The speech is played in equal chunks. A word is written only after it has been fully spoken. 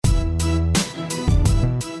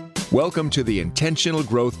Welcome to the Intentional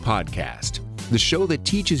Growth Podcast, the show that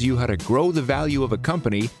teaches you how to grow the value of a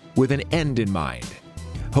company with an end in mind.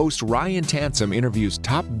 Host Ryan Tansom interviews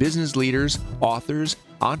top business leaders, authors,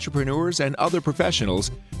 entrepreneurs, and other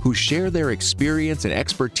professionals who share their experience and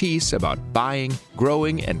expertise about buying,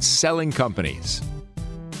 growing, and selling companies.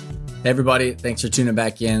 Hey everybody, thanks for tuning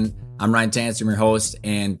back in. I'm Ryan Tansom, your host,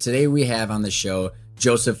 and today we have on the show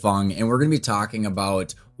Joseph Fung, and we're going to be talking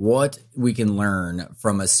about what we can learn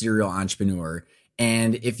from a serial entrepreneur.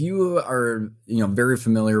 And if you are, very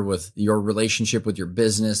familiar with your relationship with your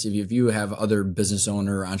business, if you have other business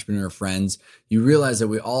owner or entrepreneur friends, you realize that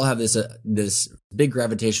we all have this big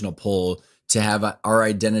gravitational pull to have our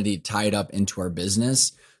identity tied up into our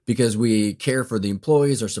business because we care for the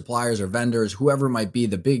employees or suppliers or vendors, whoever it might be.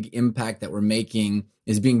 The big impact that we're making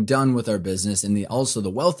is being done with our business, and also the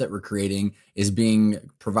wealth that we're creating is being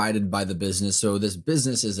provided by the business. So this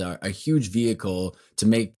business is a huge vehicle to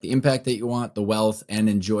make the impact that you want, the wealth, and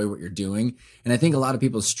enjoy what you're doing. And I think a lot of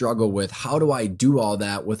people struggle with, how do I do all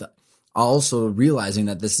that with also realizing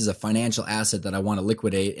that this is a financial asset that I want to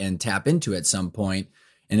liquidate and tap into at some point.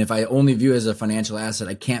 And if I only view it as a financial asset,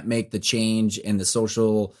 I can't make the change and the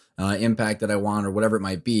social impact that I want or whatever it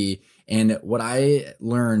might be. And what I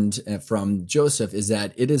learned from Joseph is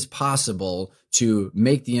that it is possible to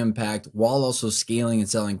make the impact while also scaling and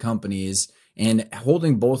selling companies, and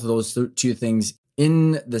holding both of those two things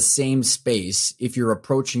in the same space if you're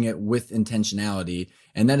approaching it with intentionality.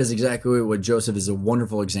 And that is exactly what Joseph is a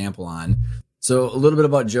wonderful example on. So a little bit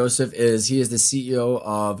about Joseph is he is the CEO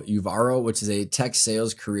of Uvaro, which is a tech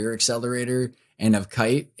sales career accelerator, and of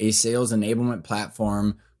Kite, a sales enablement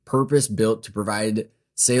platform purpose-built to provide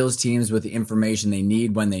sales teams with the information they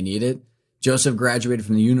need when they need it. Joseph graduated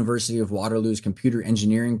from the University of Waterloo's computer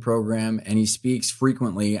engineering program, and he speaks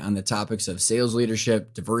frequently on the topics of sales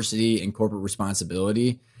leadership, diversity, and corporate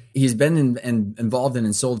responsibility. He's been involved in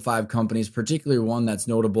and sold 5 companies, particularly one that's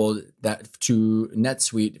notable to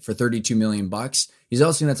NetSuite for $32 million. He's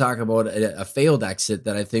also going to talk about a failed exit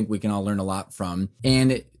that I think we can all learn a lot from.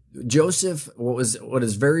 And Joseph, what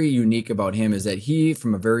is very unique about him is that he,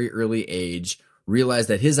 from a very early age, realized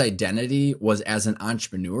that his identity was as an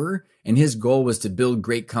entrepreneur, and his goal was to build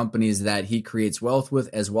great companies that he creates wealth with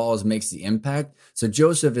as well as makes the impact. So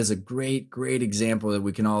Joseph is a great example that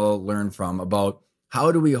we can all learn from about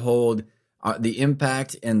how do we hold the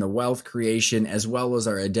impact and the wealth creation as well as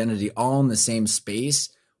our identity all in the same space,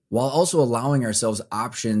 while also allowing ourselves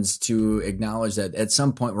options to acknowledge that at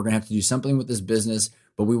some point we're going to have to do something with this business,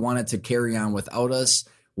 but we want it to carry on without us,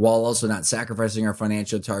 while also not sacrificing our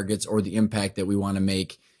financial targets or the impact that we want to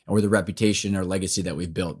make or the reputation or legacy that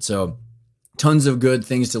we've built. So tons of good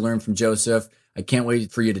things to learn from Joseph. I can't wait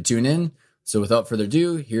for you to tune in. So without further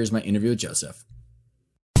ado, here's my interview with Joseph.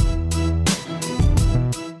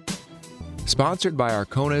 Sponsored by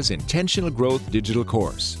Arcona's Intentional Growth digital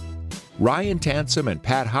course. Ryan Tansom and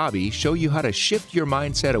Pat Hobby show you how to shift your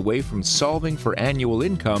mindset away from solving for annual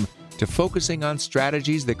income to focusing on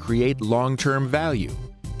strategies that create long-term value,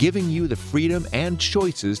 giving you the freedom and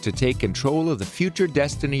choices to take control of the future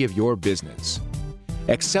destiny of your business.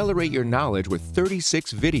 Accelerate your knowledge with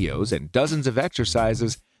 36 videos and dozens of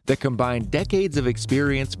exercises that combine decades of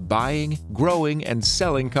experience buying, growing, and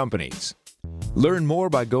selling companies. Learn more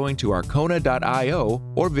by going to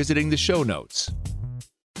arcona.io or visiting the show notes.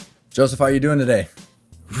 Joseph, how are you doing today?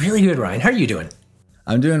 Really good, Ryan. How are you doing?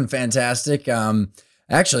 I'm doing fantastic.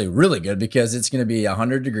 Actually, really good because it's going to be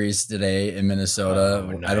 100 degrees today in Minnesota.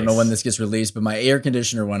 Oh, nice. I don't know when this gets released, but my air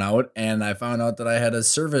conditioner went out, and I found out that I had a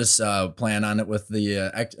service plan on it with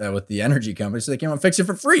the energy company, so they came out and fixed it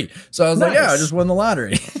for free. So I was like, yeah, I just won the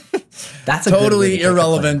lottery. That's totally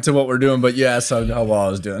irrelevant to what we're doing, but yes, how well I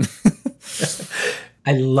was doing.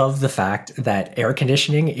 I love the fact that air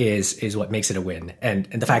conditioning is what makes it a win, and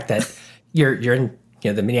the fact that you're in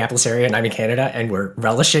the Minneapolis area and I'm in Canada and we're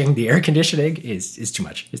relishing the air conditioning is too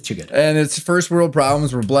much. It's too good. And it's first world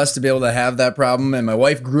problems. We're blessed to be able to have that problem. And my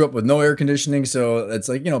wife grew up with no air conditioning, so it's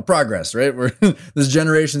like progress, right? This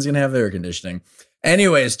generation's gonna have air conditioning.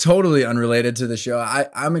 Anyways, totally unrelated to the show.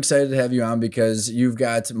 I'm excited to have you on because you've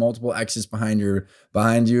got multiple exits behind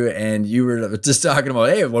you, and you were just talking about,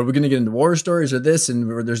 hey, what are we going to get into war stories or this? And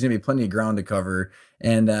there's going to be plenty of ground to cover.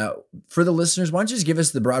 And for the listeners, why don't you just give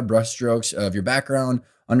us the broad brushstrokes of your background,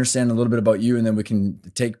 understand a little bit about you, and then we can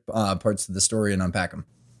take parts of the story and unpack them.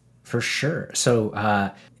 For sure.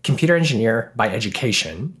 So computer engineer by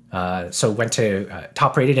education. So went to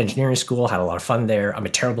top-rated engineering school, had a lot of fun there. I'm a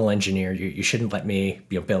terrible engineer. You shouldn't let me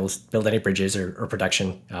build any bridges or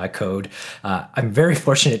production code. I'm very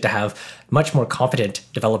fortunate to have much more competent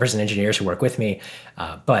developers and engineers who work with me,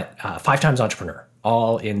 but 5 times entrepreneur.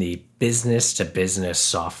 all in the business to business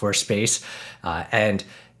software space. And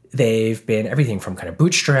they've been everything from kind of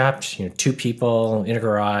bootstrapped, 2 people in a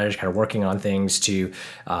garage, kind of working on things, to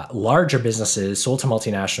larger businesses, sold to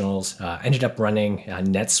multinationals, ended up running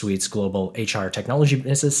NetSuite's global HR technology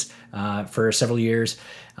business for several years,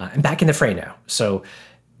 and back in the fray now. So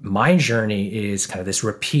my journey is kind of this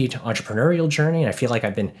repeat entrepreneurial journey. And I feel like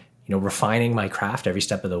I've been, refining my craft every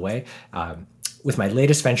step of the way. With my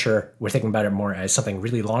latest venture, we're thinking about it more as something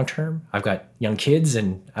really long-term. I've got young kids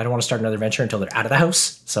and I don't want to start another venture until they're out of the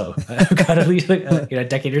house. So I've got at least a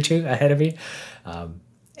decade or 2 ahead of me.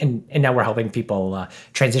 And now we're helping people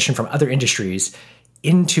transition from other industries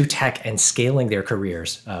into tech and scaling their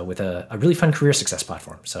careers with a really fun career success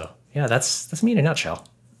platform. So yeah, that's me in a nutshell.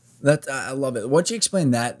 I love it. Why don't you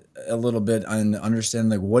explain that a little bit and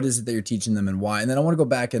understand like what is it that you're teaching them and why? And then I want to go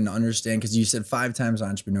back and understand, because you said 5 times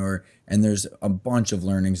entrepreneur and there's a bunch of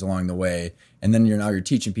learnings along the way. And then you're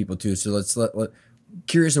teaching people too. So let's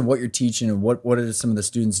curious of what you're teaching and what are some of the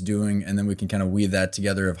students doing, and then we can kind of weave that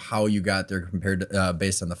together of how you got there compared to,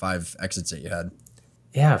 based on the 5 exits that you had.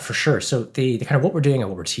 Yeah, for sure. So the kind of what we're doing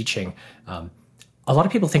and what we're teaching, a lot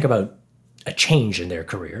of people think about a change in their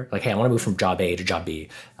career. Like, hey, I want to move from job A to job B.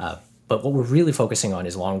 But what we're really focusing on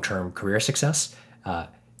is long-term career success. And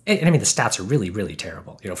I mean, the stats are really, really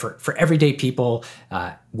terrible. For everyday people,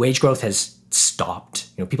 wage growth has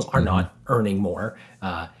stopped. People are not earning more.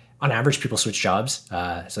 On average, people switch jobs.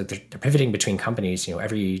 So they're pivoting between companies,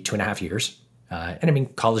 every 2.5 years. And I mean,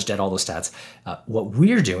 college debt, all those stats. What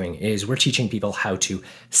we're doing is we're teaching people how to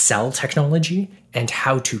sell technology and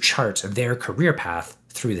how to chart their career path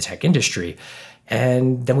through the tech industry.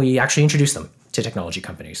 And then we actually introduce them to technology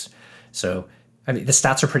companies. So, I mean, the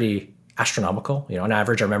stats are pretty astronomical. On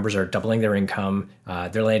average, our members are doubling their income.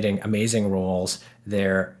 They're landing amazing roles. We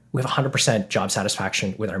have 100% job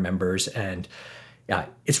satisfaction with our members. And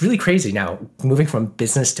it's really crazy now, moving from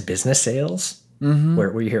business to business sales,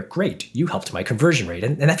 where you hear, great, you helped my conversion rate.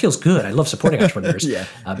 And that feels good. I love supporting entrepreneurs.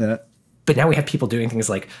 But now we have people doing things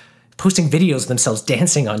like posting videos of themselves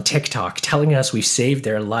dancing on TikTok, telling us we've saved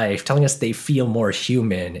their life, telling us they feel more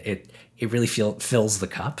human. It really fills the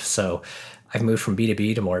cup. So I've moved from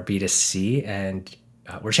B2B to more B2C, and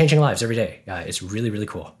we're changing lives every day. It's really, really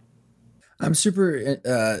cool. I'm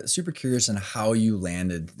super curious on how you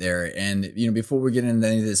landed there. And, before we get into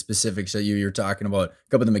any of the specifics that you're talking about, a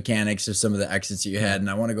couple of the mechanics of some of the exits that you had, and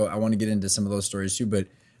I want to get into some of those stories too. But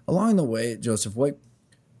along the way, Joseph,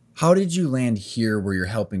 how did you land here where you're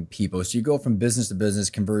helping people? So you go from business to business,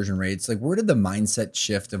 conversion rates. Like, where did the mindset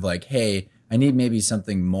shift of like, hey, I need maybe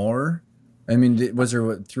something more? I mean, was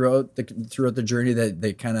there throughout the journey that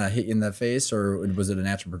they kind of hit you in the face, or was it a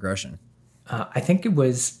natural progression? I think it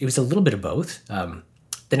was a little bit of both.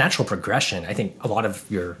 The natural progression, I think a lot of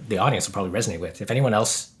the audience will probably resonate with. If anyone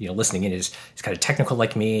else, listening in is kind of technical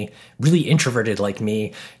like me, really introverted like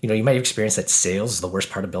me, you might have experienced that sales is the worst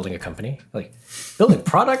part of building a company. Like, building a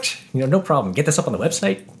product, no problem. Get this up on the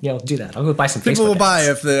website, do that. I'll go buy some Facebook People will buy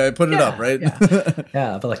if they put it up, right?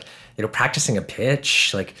 Yeah, but practicing a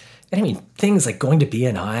pitch, and I mean, things like going to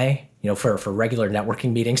BNI, for regular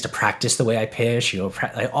networking meetings to practice the way I pitch,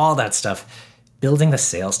 all that stuff. Building the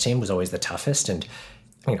sales team was always the toughest. And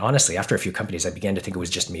I mean, honestly, after a few companies, I began to think it was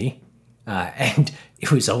just me. And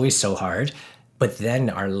it was always so hard. But then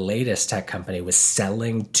our latest tech company was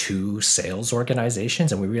selling to sales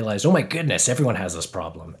organizations. And we realized, oh my goodness, everyone has this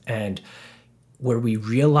problem. And where we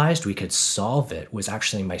realized we could solve it was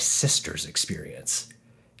actually my sister's experience.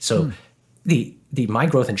 So my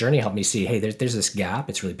growth and journey helped me see, hey, there's this gap.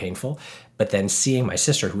 It's really painful. But then seeing my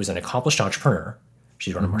sister, who was an accomplished entrepreneur,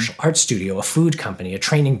 she's run a martial arts studio, a food company, a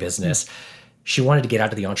training business. She wanted to get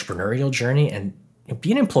out of the entrepreneurial journey and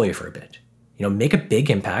be an employee for a bit. Make a big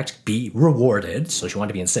impact, be rewarded. So she wanted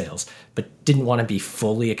to be in sales, but didn't want to be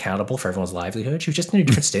fully accountable for everyone's livelihood. She was just in a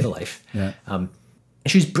different state of life. And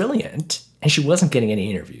she was brilliant, and she wasn't getting any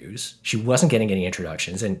interviews. She wasn't getting any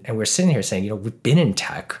introductions. And we're sitting here saying, we've been in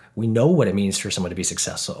tech. We know what it means for someone to be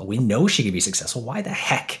successful. We know she could be successful. Why the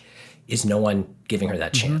heck is no one giving her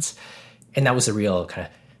that chance? And that was the real kind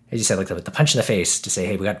of, as you said, like the punch in the face to say,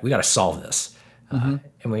 hey, we got to solve this. And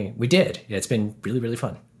we did. It's been really, really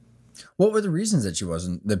fun. What were the reasons that she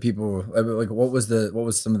wasn't? That people, like, what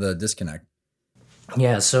was some of the disconnect?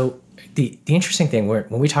 Yeah. So the interesting thing, when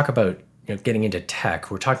we talk about getting into tech,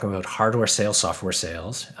 we're talking about hardware sales, software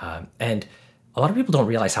sales, and a lot of people don't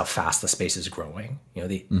realize how fast the space is growing.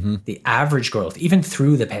 The average growth, even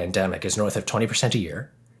through the pandemic, is north of 20% a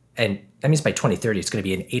year, and that means by 2030 it's going to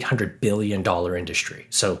be an $800 billion industry.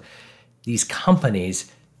 So these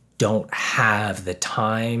companies don't have the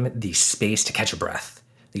time, the space to catch a breath.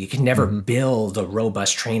 Like you can never build a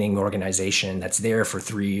robust training organization that's there for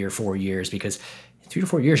 3 or 4 years, because in 3 to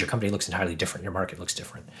 4 years, your company looks entirely different. Your market looks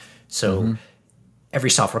different. So every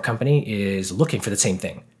software company is looking for the same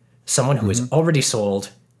thing. Someone who has already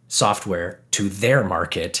sold software to their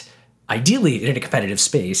market, ideally in a competitive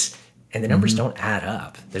space, and the numbers don't add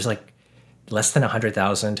up. There's like less than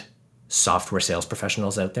 100,000 software sales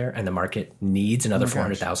professionals out there, and the market needs another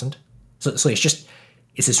 400,000. So it's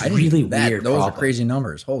this really weird Those problem. are crazy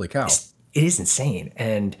numbers. Holy cow. It is insane.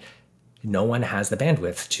 And no one has the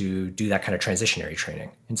bandwidth to do that kind of transitionary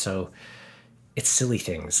training. And so it's silly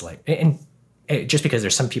things like, and just because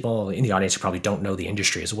there's some people in the audience who probably don't know the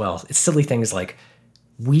industry as well, it's silly things like,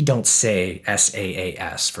 we don't say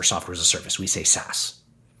SaaS for software as a service. We say SaaS.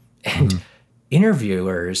 And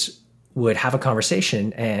interviewers would have a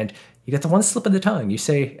conversation, and you get the one slip of the tongue. You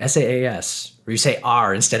say SaaS, or you say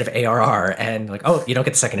R instead of ARR, and like, oh, you don't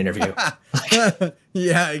get the second interview.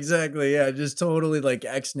 Yeah, exactly. Yeah, just totally like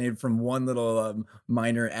X-nayed from one little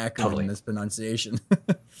minor acronym mispronunciation.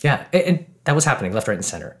 Yeah, and that was happening left, right, and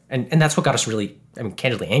center. And that's what got us really,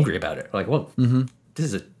 candidly angry about it. We're like, whoa, this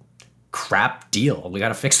is a crap deal. We got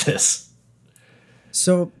to fix this.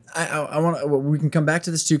 So I want we can come back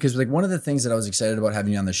to this too, because like one of the things that I was excited about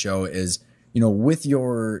having you on the show is, with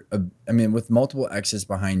your, with multiple exits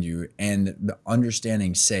behind you and the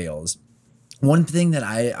understanding sales. One thing that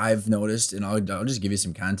I've noticed, and I'll just give you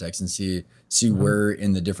some context and see where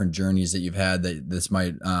in the different journeys that you've had that this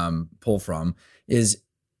might pull from, is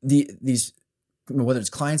these, whether it's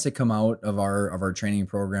clients that come out of our training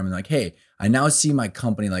program and like, hey, I now see my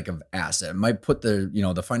company like an asset. I might put the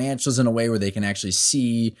the financials in a way where they can actually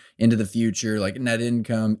see into the future, like net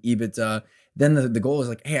income, EBITDA. Then the goal is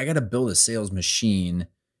like, hey, I got to build a sales machine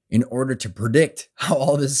in order to predict how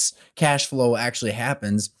all this cash flow actually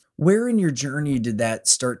happens. Where in your journey did that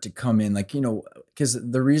start to come in? Like,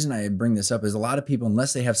 because the reason I bring this up is a lot of people,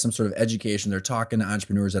 unless they have some sort of education, they're talking to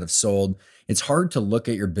entrepreneurs that have sold. It's hard to look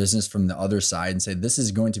at your business from the other side and say, this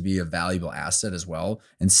is going to be a valuable asset as well.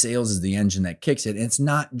 And sales is the engine that kicks it. And it's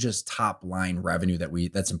not just top line revenue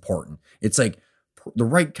that's important. It's like the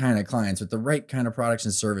right kind of clients with the right kind of products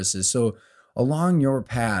and services. So along your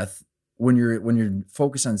path, when you're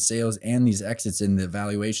focused on sales and these exits and the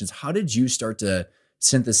evaluations, how did you start to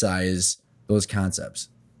synthesize those concepts?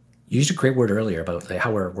 You used a great word earlier about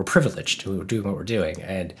how we're privileged to do what we're doing.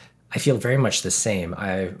 And I feel very much the same.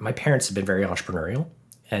 My parents have been very entrepreneurial.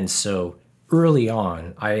 And so early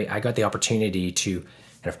on, I got the opportunity to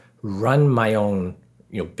kind of run my own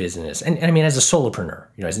business. And as a solopreneur,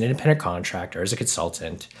 as an independent contractor, as a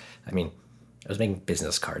consultant, I was making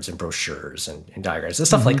business cards and brochures and diagrams and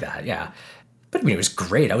stuff like that. Yeah. But it was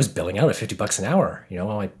great. I was billing out at $50 an hour.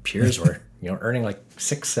 All my peers were, earning like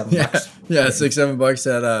 $6-7 bucks. Yeah, $6-7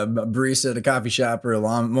 at a barista at a coffee shop or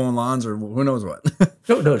mowing lawns or who knows what.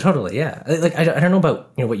 No, totally. Yeah. Like, I don't know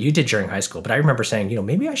about, what you did during high school, but I remember saying,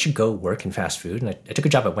 maybe I should go work in fast food. And I took a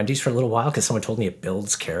job at Wendy's for a little while because someone told me it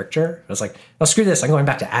builds character. I was like, oh, screw this. I'm going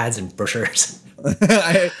back to ads and brochures.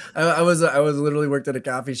 I was literally worked at a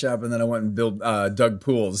coffee shop, and then I went and dug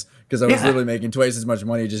pools because I was literally making twice as much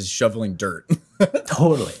money just shoveling dirt.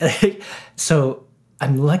 Totally. So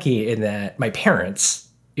I'm lucky in that my parents,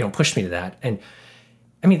 pushed me to that. And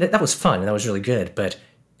that was fun and that was really good. But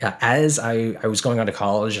as I was going on to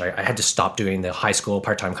college, I had to stop doing the high school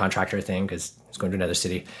part-time contractor thing because I was going to another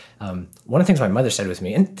city. One of the things my mother said with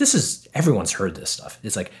me, and everyone's heard this stuff,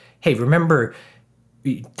 it's like, hey, remember,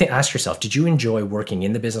 ask yourself, did you enjoy working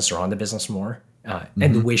in the business or on the business more?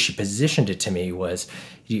 And the way she positioned it to me was,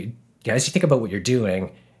 as you think about what you're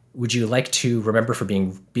doing, would you like to remember for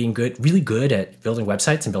being good, really good at building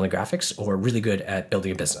websites and building graphics, or really good at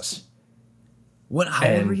building a business?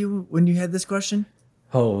 How old were you when you had this question?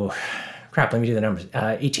 Oh, crap. Let me do the numbers.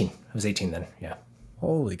 18. I was 18 then. Yeah.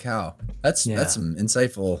 Holy cow. That's some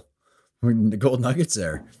insightful gold nuggets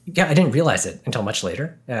there. Yeah. I didn't realize it until much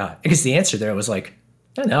later. Yeah. Because the answer there was like,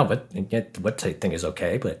 I don't know, but what thing is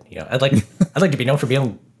okay. But I'd like to be known for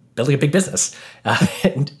building a big business.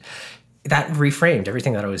 And that reframed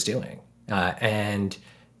everything that I was doing. And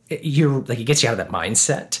it gets you out of that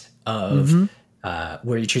mindset of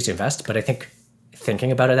where you choose to invest. But I think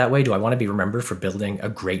thinking about it that way, do I want to be remembered for building a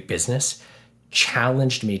great business,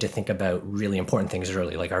 challenged me to think about really important things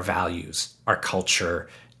early, like our values, our culture,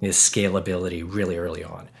 the scalability really early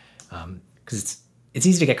on. Because it's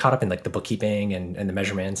easy to get caught up in like the bookkeeping and the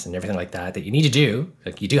measurements and everything like that you need to do.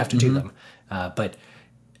 Like you do have to do them. But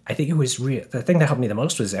I think it was the thing that helped me the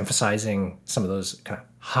most was emphasizing some of those kind of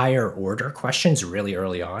higher order questions really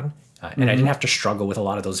early on. And I didn't have to struggle with a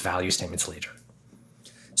lot of those value statements later.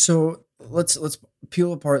 So let's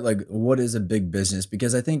peel apart like what is a big business?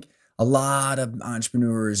 Because I think a lot of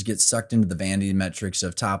entrepreneurs get sucked into the vanity metrics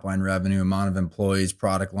of top line revenue, amount of employees,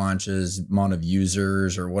 product launches, amount of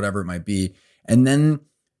users, or whatever it might be. And then,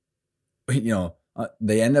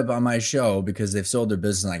 they end up on my show because they've sold their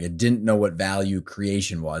business. Like I didn't know what value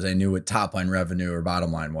creation was. I knew what top line revenue or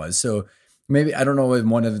bottom line was. So maybe, I don't know if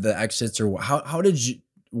one of the exits or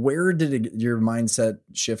where did your mindset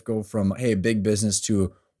shift go from, hey, big business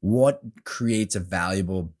to what creates a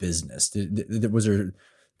valuable business? Was there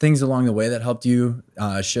things along the way that helped you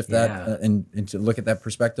shift that and to look at that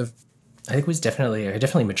perspective? I think I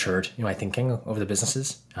definitely matured in my thinking over the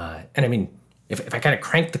businesses. And I mean, if I kind of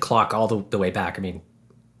crank the clock all the way back, I mean,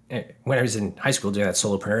 when I was in high school doing that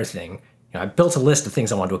solopreneur thing, I built a list of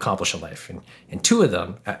things I wanted to accomplish in life. And two of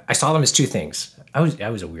them, I saw them as two things. I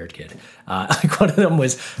was a weird kid. Like one of them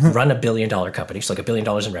was run $1 billion company, so like $1 billion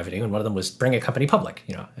in revenue. And one of them was bring a company public,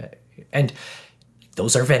 and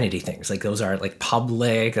those are vanity things. Like those are like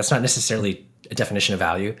public. That's not necessarily a definition of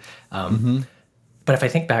value. But if I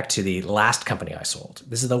think back to the last company I sold,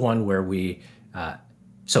 this is the one where we,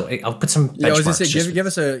 so I'll put some benchmarks. I was going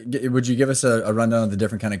to say, would you give us a rundown of the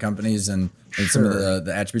different kind of companies and some of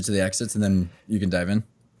the attributes of the exits, and then you can dive in?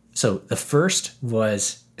 So the first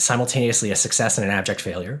was simultaneously a success and an abject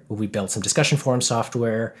failure. We built some discussion forum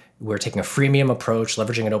software. We're taking a freemium approach,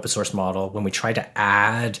 leveraging an open source model. When we tried to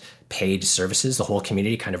add paid services, the whole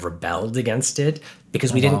community kind of rebelled against it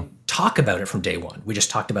because we didn't talk about it from day one. We just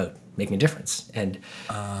talked about making a difference. And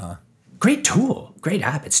great tool, great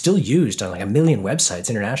app. It's still used on like 1 million websites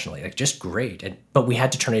internationally, like just great. But we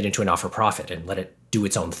had to turn it into an offer profit and let it do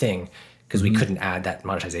its own thing because we couldn't add that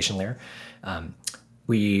monetization layer.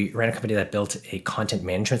 We ran a company that built a content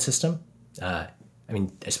management system. I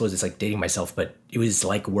mean, I suppose it's like dating myself, but it was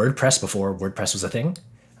like WordPress before WordPress was a thing.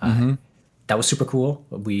 That was super cool.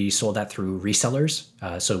 We sold that through resellers.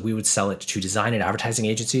 So we would sell it to design and advertising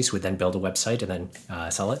agencies who would then build a website and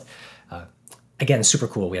then sell it. Again, super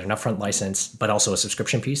cool. We had an upfront license, but also a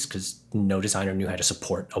subscription piece because no designer knew how to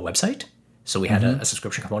support a website. So we had a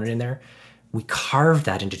subscription component in there. We carved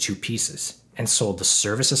that into two pieces and sold the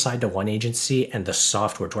services side to one agency and the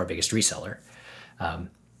software to our biggest reseller.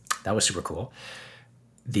 That was super cool.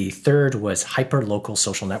 The third was hyper-local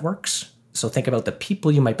social networks. So think about the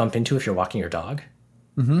people you might bump into if you're walking your dog.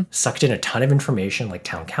 Sucked in a ton of information like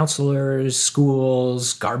town councilors,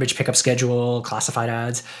 schools, garbage pickup schedule, classified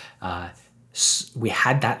ads. We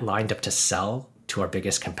had that lined up to sell to our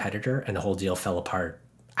biggest competitor, and the whole deal fell apart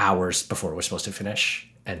hours before it was supposed to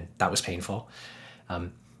finish, and that was painful.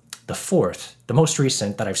 The fourth, the most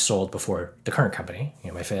recent that I've sold before the current company,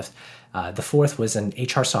 my fifth, the fourth was an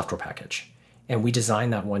HR software package. And we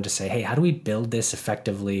designed that one to say, hey, how do we build this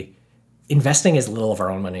effectively, investing as little of our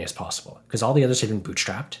own money as possible? Because all the others had been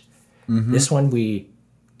bootstrapped. This one,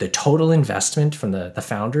 the total investment from the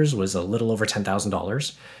founders was a little over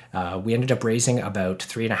 $10,000. We ended up raising about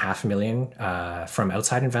 $3.5 million from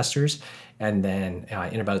outside investors. And then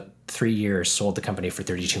in about 3 years, sold the company for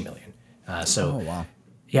 $32 million.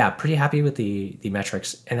 Yeah, pretty happy with the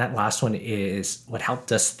metrics. And that last one is what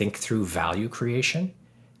helped us think through value creation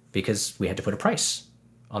because we had to put a price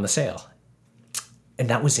on the sale. And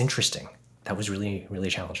that was interesting. That was really, really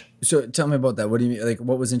a challenge. So tell me about that. What do you mean? Like,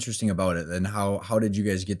 what was interesting about it, and how did you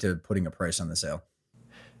guys get to putting a price on the sale?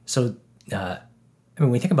 So, when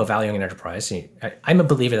we think about valuing an enterprise, I'm a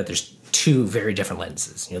believer that there's two very different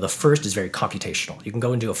lenses. The first is very computational. You can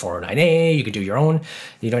go and do a 409A. You could do your own,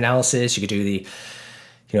 analysis. You could do the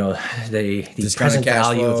present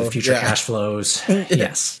value of the future cash flows.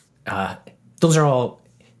 Yes, those are all,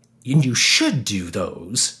 and you should do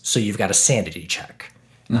those. So you've got a sanity check.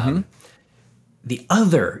 The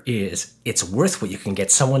other is it's worth what you can get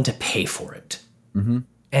someone to pay for it.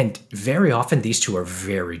 And very often these two are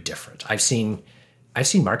very different. I've seen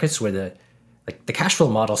markets where the cash flow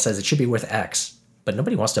model says it should be worth X, but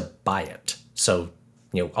nobody wants to buy it. So,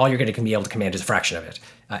 all you're going to be able to command is a fraction of it,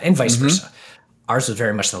 and vice versa. Ours was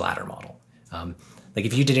very much the latter model. Like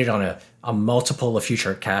if you did it on a multiple of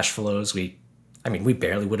future cash flows, we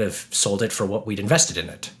barely would have sold it for what we'd invested in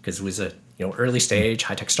it because it was a early stage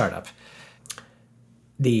high tech startup.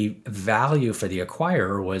 The value for the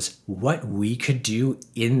acquirer was what we could do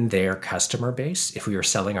in their customer base if we were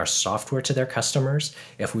selling our software to their customers,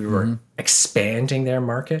 if we were expanding their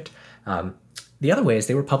market. The other way is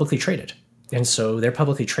they were publicly traded. And so they're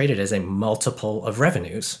publicly traded as a multiple of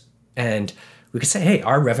revenues. And we could say, hey,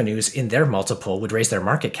 our revenues in their multiple would raise their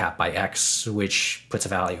market cap by X, which puts a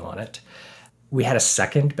value on it. We had a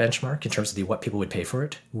second benchmark in terms of what people would pay for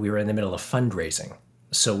it. We were in the middle of fundraising.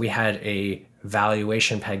 So we had a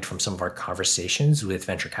valuation pegged from some of our conversations with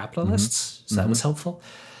venture capitalists. So that was helpful.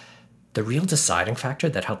 The real deciding factor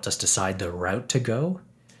that helped us decide the route to go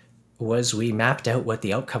was we mapped out what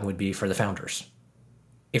the outcome would be for the founders.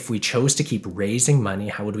 If we chose to keep raising money,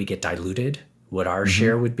 how would we get diluted? What our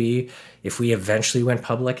share would be? If we eventually went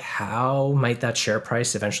public, how might that share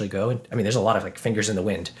price eventually go? And I mean, there's a lot of like fingers in the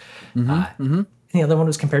wind. And the other one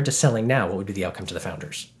was compared to selling now, what would be the outcome to the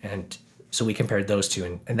founders? And so we compared those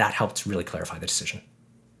two, and that helped really clarify the decision.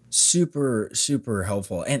 Super, super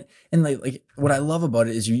helpful. And like what I love about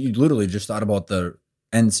it is you literally just thought about the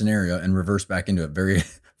end scenario and reversed back into it. Very,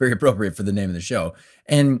 very appropriate for the name of the show.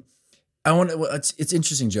 And I want to, it's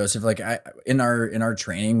interesting, Joseph, like in our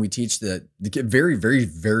training, we teach the very, very,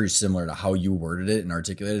 very similar to how you worded it and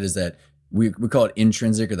articulated, is that we call it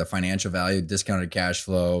intrinsic, or the financial value, discounted cash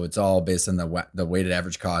flow. It's all based on the weighted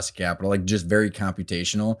average cost of capital, like just very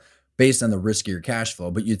computational based on the riskier cash flow,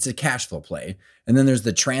 but it's a cash flow play. And then there's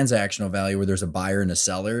the transactional value, where there's a buyer and a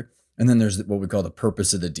seller. And then there's what we call the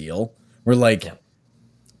purpose of the deal, where like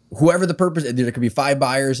whoever the purpose, there could be 5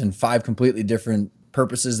 buyers and 5 completely different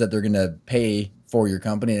purposes that they're going to pay for your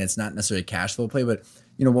company. And it's not necessarily a cash flow play, but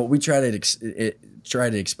you know, what we try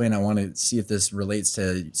to explain, I want to see if this relates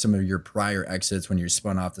to some of your prior exits when you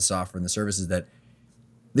spun off the software and the services, that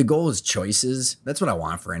the goal is choices. That's what I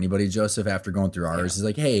want for anybody, Joseph, after going through ours, is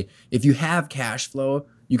like, hey, if you have cash flow,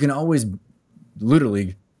 you can always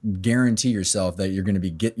literally guarantee yourself that you're going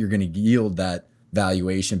to yield that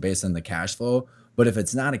valuation based on the cash flow. But if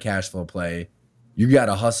it's not a cash flow play, you got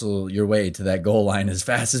to hustle your way to that goal line as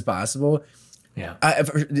fast as possible. Yeah.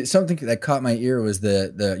 Something that caught my ear was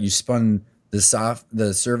you spun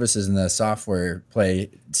the services and the software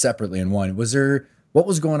play separately in one. What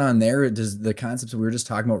was going on there? Does the concepts we were just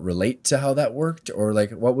talking about relate to how that worked, or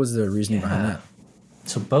like what was the reasoning behind that?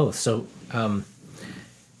 So both. So one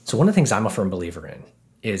of the things I'm a firm believer in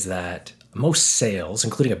is that most sales,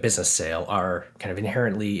 including a business sale, are kind of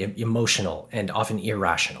inherently emotional and often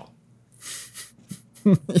irrational.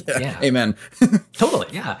 Yeah. Amen. Totally.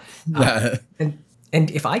 Yeah. And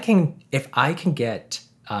if I can get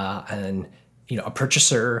a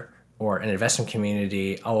purchaser or an investment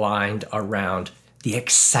community aligned around the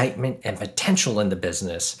excitement and potential in the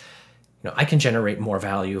business, I can generate more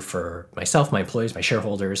value for myself, my employees, my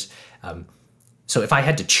shareholders. So if I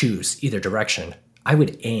had to choose either direction, I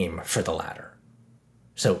would aim for the latter.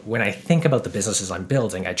 So when I think about the businesses I'm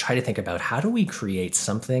building, I try to think about how do we create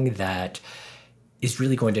something that is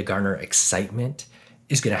really going to garner excitement,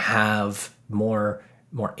 is going to have more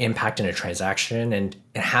impact in a transaction, and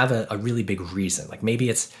have a really big reason. Like maybe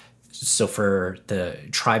it's, so for the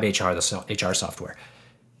Tribe HR, the HR software,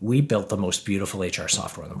 we built the most beautiful HR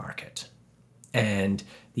software on the market. And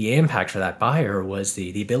the impact for that buyer was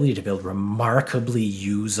the ability to build remarkably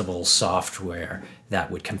usable software that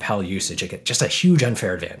would compel usage, just a huge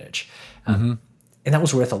unfair advantage. And that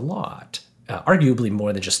was worth a lot, arguably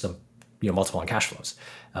more than just the multiple on cash flows.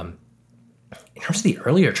 In terms of the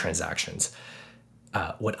earlier transactions,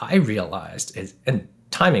 what I realized is, and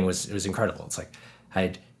timing was incredible. It's like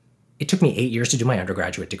it took me 8 years to do my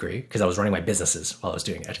undergraduate degree because I was running my businesses while I was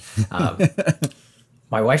doing it.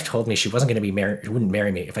 My wife told me she wasn't going to be married, wouldn't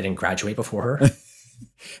marry me if I didn't graduate before her.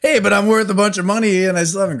 Hey, but I'm worth a bunch of money and I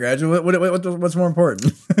still haven't graduated. What's more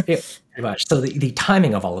important? Yeah, pretty much. So the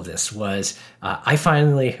timing of all of this was, I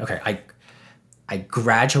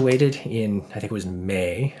graduated in, I think it was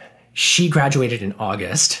May. She graduated in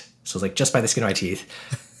August. So it was like just by the skin of my teeth.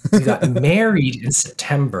 We got married in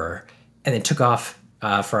September and then took off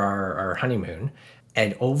for our honeymoon.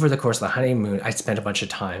 And over the course of the honeymoon, I spent a bunch of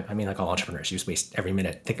time, like all entrepreneurs, you just waste every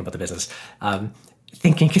minute thinking about the business,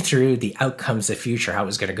 thinking through the outcomes of the future, how it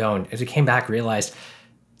was going to go. And as we came back, realized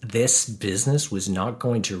this business was not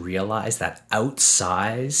going to realize that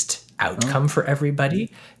outsized outcome for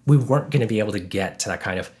everybody. We weren't going to be able to get to that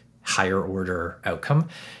kind of higher order outcome.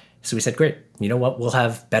 So we said, great, you know what? We'll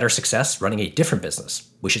have better success running a different business.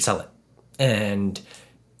 We should sell it. And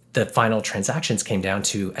the final transactions came down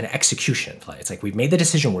to an execution play. It's like, we've made the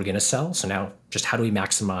decision we're going to sell. So now just how do we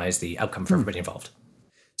maximize the outcome for everybody involved?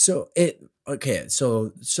 So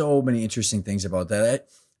many interesting things about that.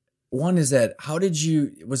 One is that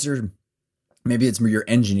maybe it's your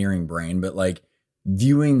engineering brain, but like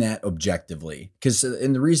viewing that objectively,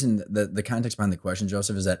 and the reason that the context behind the question,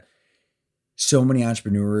 Joseph, is that so many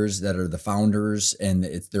entrepreneurs that are the founders and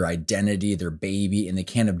it's their identity, their baby, and they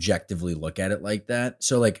can't objectively look at it like that.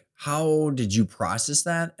 So like, how did you process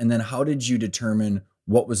that? And then how did you determine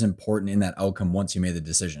what was important in that outcome once you made the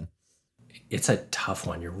decision? It's a tough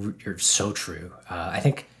one. You're so true. I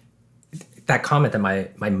think that comment that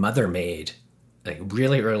my mother made like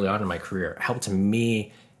really early on in my career, helped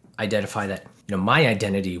me identify that, my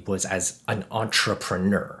identity was as an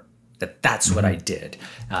entrepreneur, that's what I did,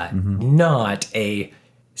 not a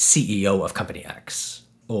CEO of company X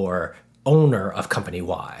or owner of company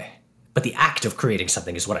Y. But the act of creating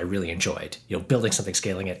something is what I really enjoyed, building something,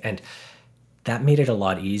 scaling it. And that made it a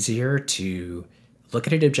lot easier to look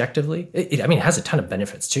at it objectively. It has a ton of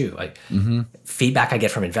benefits too. Like feedback I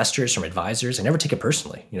get from investors, from advisors, I never take it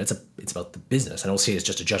personally. It's about the business. I don't see it as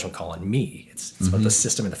just a judgment call on me. It's about the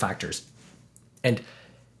system and the factors. And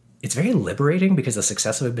it's very liberating because the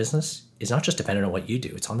success of a business is not just dependent on what you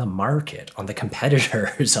do. It's on the market, on the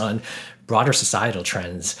competitors, on broader societal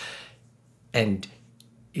trends. And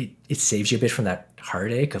it saves you a bit from that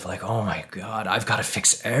heartache of like, oh my God, I've got to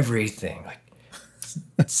fix everything. Like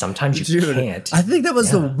sometimes you can't. I think that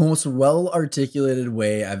was the most well-articulated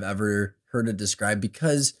way I've ever heard it described,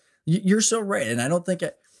 because you're so right. And I don't think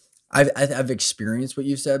I've experienced what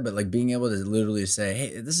you said, but like being able to literally say,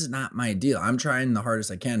 hey, this is not my deal. I'm trying the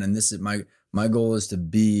hardest I can. And this is my goal is to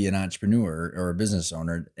be an entrepreneur or a business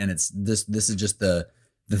owner. And it's this is just the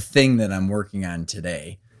thing that I'm working on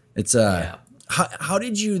today. It's how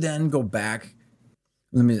did you then go back?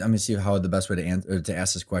 Let me see how the best way to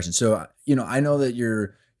ask this question. So, I know that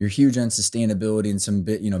you're huge on sustainability and some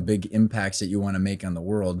big impacts that you want to make on the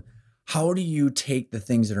world. How do you take the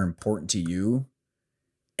things that are important to you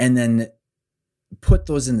and then put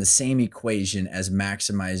those in the same equation as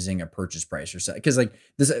maximizing a purchase price or something? Because like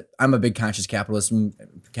this, I'm a big conscious capitalism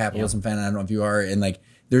fan. I don't know if you are. And like,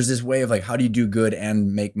 there's this way of like, how do you do good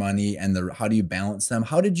and make money, and how do you balance them?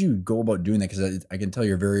 How did you go about doing that? Because I can tell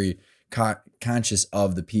you're very conscious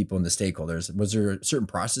of the people and the stakeholders. Was there a certain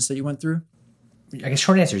process that you went through? I guess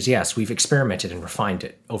short answer is yes. We've experimented and refined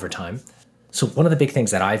it over time. So one of the big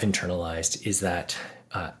things that I've internalized is that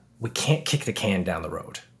we can't kick the can down the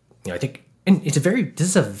road. I think, and this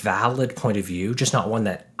is a valid point of view, just not one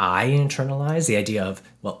that I internalize. The idea of,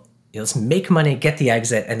 well, let's make money, get the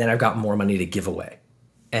exit, and then I've got more money to give away.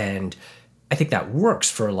 And I think that works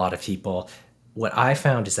for a lot of people. What I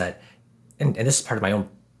found is that, and this is part of my own,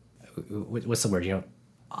 what's the word?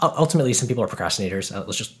 Ultimately, some people are procrastinators.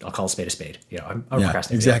 I'll call a spade a spade. I'm a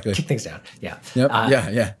procrastinator. Exactly. Kick things down. Yeah.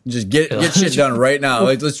 Yep. Just get shit done right now.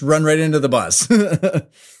 Like, let's run right into the bus.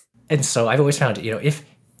 And so I've always found, if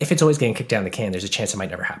it's always getting kicked down the can, there's a chance it might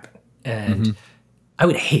never happen. And I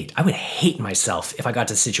would hate myself if I got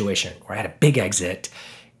to a situation where I had a big exit,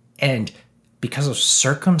 and because of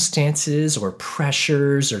circumstances or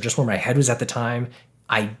pressures or just where my head was at the time,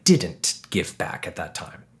 I didn't give back at that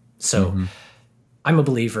time. So I'm a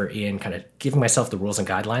believer in kind of giving myself the rules and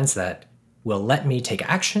guidelines that will let me take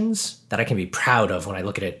actions that I can be proud of when I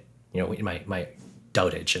look at it, in my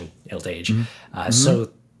dotage and old age.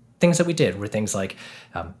 So things that we did were things like,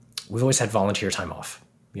 we've always had volunteer time off,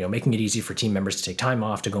 making it easy for team members to take time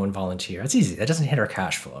off to go and volunteer. That's easy. That doesn't hit our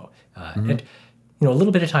cash flow. And, a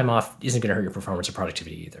little bit of time off isn't going to hurt your performance or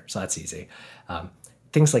productivity either. So that's easy.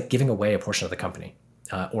 Things like giving away a portion of the company.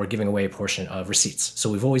 Or giving away a portion of receipts. So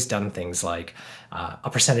we've always done things like a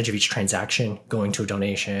percentage of each transaction going to a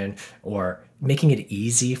donation, or making it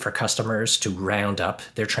easy for customers to round up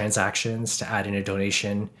their transactions to add in a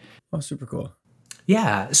donation. Oh, super cool.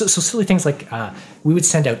 Yeah. So silly things like we would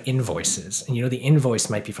send out invoices, and the invoice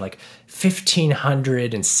might be for like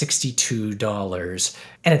 $1,562.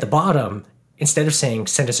 And at the bottom, instead of saying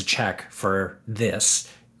send us a check for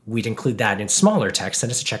this, we'd include that in smaller text, send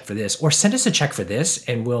us a check for this, or send us a check for this,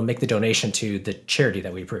 and we'll make the donation to the charity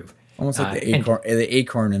that we approve. Almost like the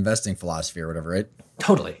Acorn investing philosophy or whatever, right?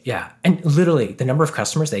 Totally, yeah. And literally, the number of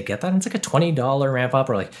customers they get that, it's like a $20 ramp up,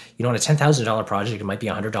 or like, on a $10,000 project, it might be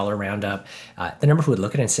a $100 roundup. The number who would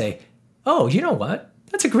look at it and say, oh, you know what?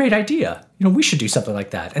 That's a great idea. We should do something like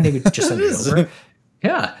that. And they would just send it over.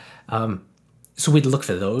 Yeah. So we'd look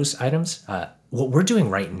for those items. What we're doing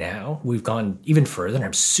right now, we've gone even further, and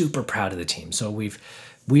I'm super proud of the team. So we've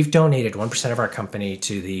donated 1% of our company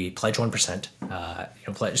to the Pledge 1%.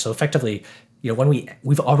 Pledge. So effectively, when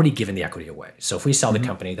we've already given the equity away. So if we sell the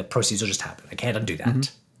company, the proceeds will just happen. I can't undo that.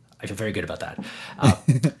 I feel very good about that.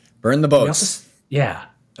 Burn the boats.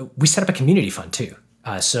 We set up a community fund too.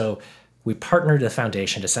 So we partnered with the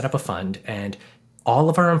foundation to set up a fund, and all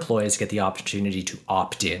of our employees get the opportunity to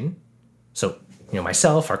opt in. So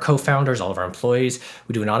myself, our co-founders, all of our employees,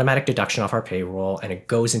 we do an automatic deduction off our payroll, and it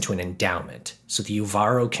goes into an endowment. So the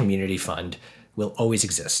Uvaro Community Fund will always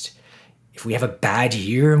exist. If we have a bad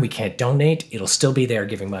year and we can't donate, it'll still be there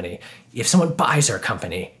giving money. If someone buys our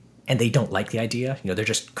company and they don't like the idea, they're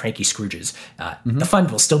just cranky Scrooges, the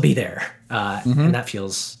fund will still be there. And that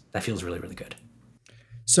feels really, really good.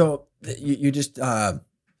 So you just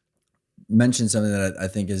mentioned something that I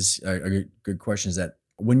think is a good question, is that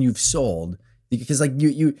when you've sold, because like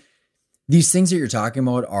you these things that you're talking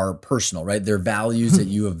about are personal, right? They're values that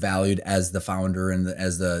you have valued as the founder and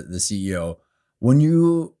as the CEO.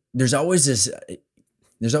 There's always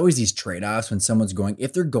these trade-offs when someone's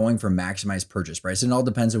if they're going for maximized purchase price. It all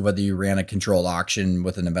depends on whether you ran a controlled auction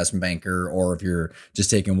with an investment banker or if you're just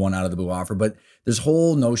taking one out of the blue offer. But there's a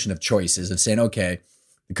whole notion of choices of saying, okay,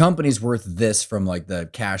 the company's worth this from like the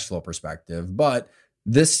cash flow perspective, but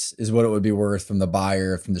this is what it would be worth from the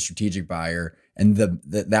buyer, from the strategic buyer. And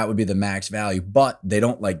that would be the max value, but they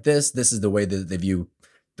don't like this. This is the way that they view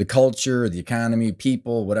the culture, the economy,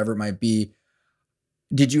 people, whatever it might be.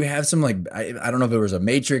 Did you have some I don't know if it was a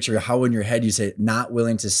matrix or how in your head you say not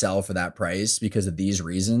willing to sell for that price because of these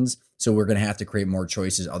reasons, so we're going to have to create more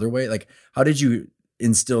choices other way? Like, how did you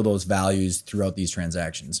instill those values throughout these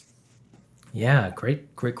transactions? Yeah,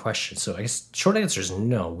 great question. So I guess short answer is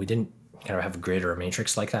no, we didn't kind of have a grid or a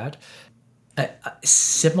matrix like that.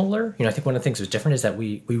 Similar, I think one of the things that was different is that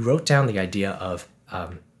we wrote down the idea of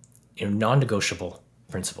non-negotiable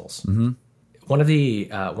principles. Mm-hmm. One of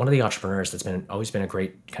the entrepreneurs that's always been a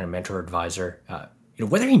great kind of mentor advisor,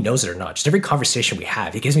 whether he knows it or not, just every conversation we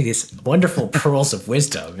have, he gives me these wonderful pearls of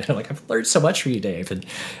wisdom. And I'm like, I've learned so much from you, Dave. And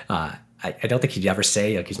I don't think he'd ever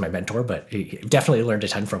say like he's my mentor, but he definitely learned a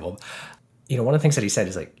ton from him. One of the things that he said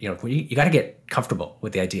is like, you got to get comfortable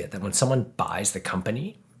with the idea that when someone buys the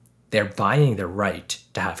company, they're buying the right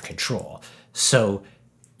to have control. So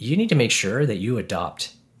you need to make sure that you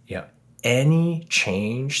adopt, any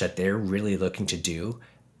change that they're really looking to do,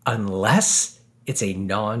 unless it's a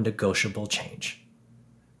non-negotiable change.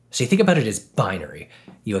 So you think about it as binary.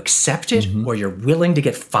 You accept it or you're willing to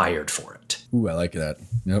get fired for it. Ooh, I like that.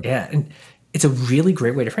 Yep. Yeah. And it's a really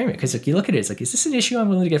great way to frame it, because if you look at it, it's like, is this an issue I'm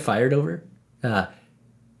willing to get fired over?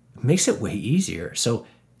 Makes it way easier. So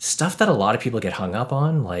stuff that a lot of people get hung up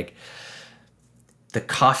on, like the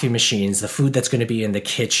coffee machines, the food that's going to be in the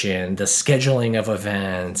kitchen, the scheduling of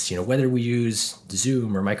events, whether we use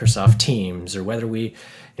Zoom or Microsoft Teams, or whether we,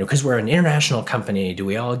 because we're an international company, do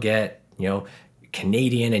we all get,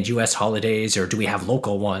 Canadian and US holidays, or do we have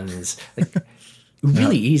local ones? Like,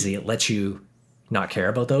 really easy. It lets you not care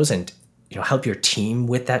about those and, help your team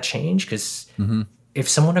with that change. Because if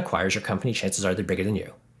someone acquires your company, chances are they're bigger than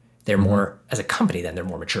you. They're more, as a company, then they're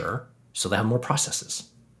more mature. So they have more processes.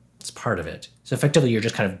 It's part of it. So effectively, you're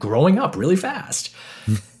just kind of growing up really fast.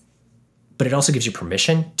 But it also gives you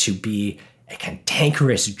permission to be a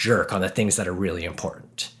cantankerous jerk on the things that are really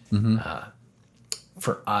important.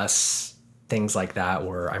 For us, things like that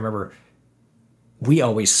were, I remember we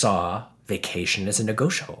always saw vacation as a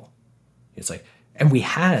negotiable. It's like, and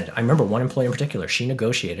I remember one employee in particular, she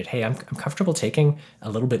negotiated, hey, I'm comfortable taking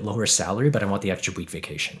a little bit lower salary, but I want the extra week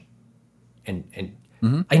vacation. And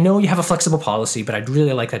I know you have a flexible policy, but I'd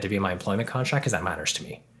really like that to be in my employment contract because that matters to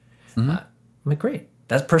me. I'm like, great.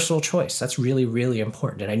 That's personal choice. That's really, really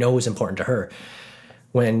important. And I know it was important to her.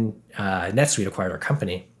 When NetSuite acquired our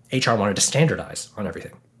company, HR wanted to standardize on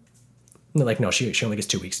everything. And they're like, no, she only gets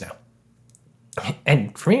 2 weeks now.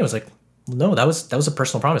 And for me, it was like, no, that was a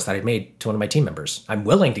personal promise that I made to one of my team members. I'm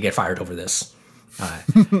willing to get fired over this.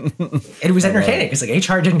 And it was entertaining because like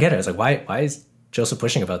HR didn't get it. I was like, why is Joseph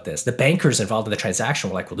pushing about this? The bankers involved in the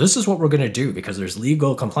transaction were like, well, this is what we're going to do because there's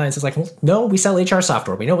legal compliance. It's like, well, no, we sell HR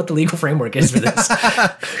software. We know what the legal framework is for this.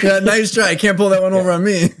 Yeah, nice try. Can't pull that one over on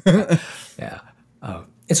me. Yeah.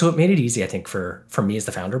 And so it made it easy, I think, for me as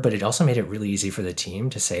the founder, but it also made it really easy for the team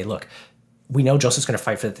to say, look, we know Joseph's going to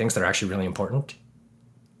fight for the things that are actually really important.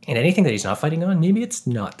 And anything that he's not fighting on, maybe it's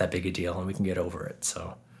not that big a deal and we can get over it.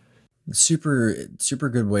 So super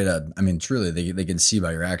good way to, truly they can see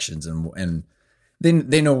by your actions and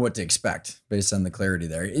they know what to expect based on the clarity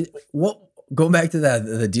there. Going back to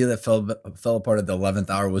the deal that fell apart at the 11th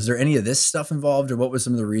hour, was there any of this stuff involved, or what was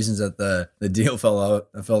some of the reasons that the deal fell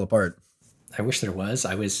apart? I wish there was.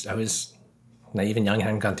 I was naive and young,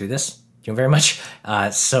 hadn't gone through this. Thank you very much.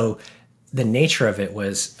 So the nature of it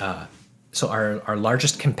was, so our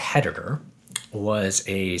largest competitor was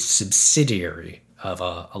a subsidiary of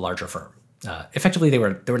a larger firm. Effectively, they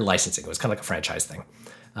were licensing. It was kind of like a franchise thing.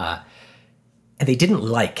 And they didn't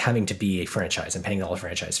like having to be a franchise and paying all the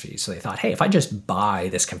franchise fees. So they thought, hey, if I just buy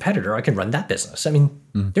this competitor, I can run that business.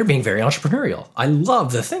 They're being very entrepreneurial. I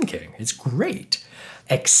love the thinking. It's great.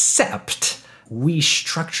 Except we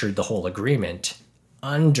structured the whole agreement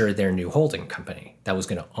under their new holding company that was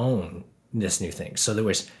going to own this new thing. So there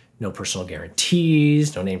was no personal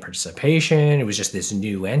guarantees, no name participation. It was just this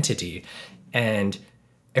new entity. And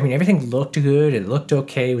everything looked good. It looked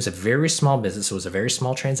okay. It was a very small business. It was a very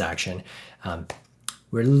small transaction.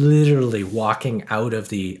 We're literally walking out of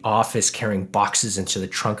the office carrying boxes into the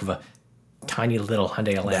trunk of a tiny little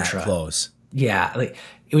Hyundai Elantra. That close. Yeah, like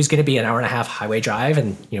it was going to be an hour and a half highway drive,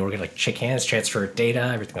 and we're going to like shake hands, transfer data,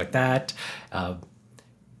 everything like that.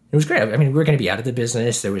 It was great. I mean, we were going to be out of the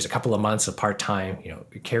business. There was a couple of months of part-time,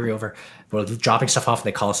 carryover. We're dropping stuff off, and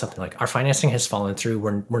they call us something like, "Our financing has fallen through.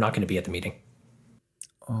 We're not going to be at the meeting."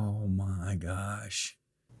 Oh my gosh!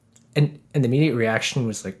 And the immediate reaction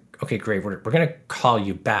was like, "Okay, great. We're going to call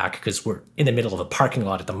you back because we're in the middle of a parking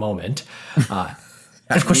lot at the moment."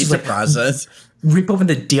 And of course, it's like process. Rip open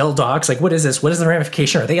the deal docs. Like, what is this? What is the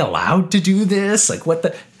ramification? Are they allowed to do this? Like, what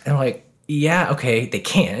the? And I'm like, yeah, okay, they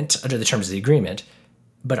can't under the terms of the agreement.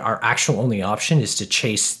 But our actual only option is to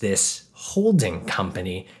chase this holding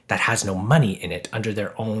company that has no money in it under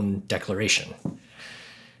their own declaration.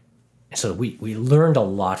 So we learned a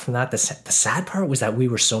lot from that. The sad part was that we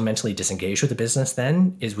were so mentally disengaged with the business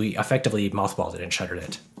then is we effectively mothballed it and shuttered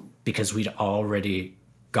it because we'd already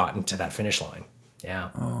gotten to that finish line.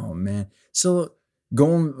 Yeah. Oh man. So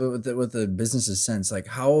going with the business's sense, like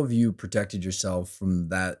how have you protected yourself from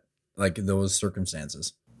that, like those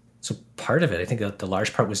circumstances? So part of it, I think the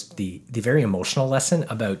large part was the very emotional lesson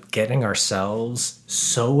about getting ourselves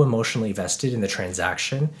so emotionally vested in the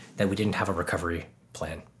transaction that we didn't have a recovery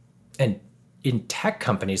plan. And in tech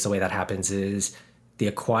companies, the way that happens is the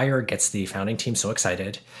acquirer gets the founding team so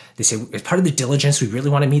excited. They say, as part of the diligence, we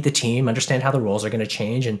really want to meet the team, understand how the roles are going to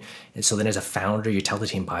change. And so then as a founder, you tell the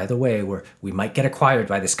team, by the way, we might get acquired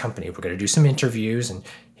by this company. We're going to do some interviews and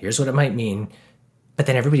here's what it might mean. But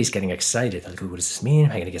then everybody's getting excited. Like, what does this mean?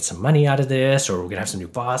 Am I going to get some money out of this? Or we're going to have some new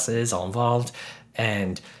bosses all involved.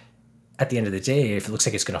 And at the end of the day, if it looks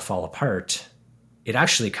like it's going to fall apart, it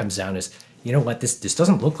actually comes down as, you know what, this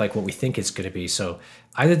doesn't look like what we think it's going to be. So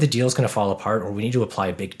either the deal is going to fall apart or we need to apply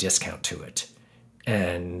a big discount to it.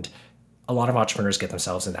 And a lot of entrepreneurs get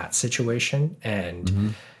themselves in that situation.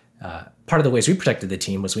 And part of the ways we protected the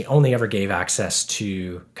team was we only ever gave access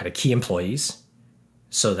to kind of key employees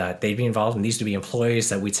so that they'd be involved. And these would be employees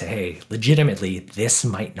that we'd say, hey, legitimately, this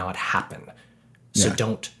might not happen. So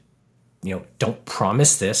don't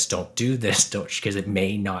promise this, don't do this, because it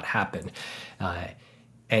may not happen.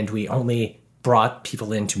 And we only brought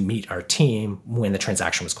people in to meet our team when the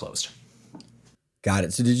transaction was closed. Got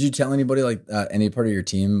it. So did you tell anybody, like any part of your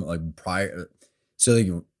team, like prior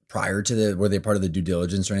to were they part of the due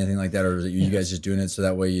diligence or anything like that? Or was it you guys just doing it so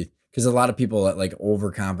that way because a lot of people like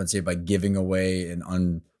overcompensate by giving away an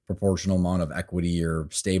unproportional amount of equity or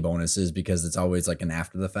stay bonuses because it's always like an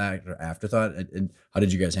after the fact or afterthought. And how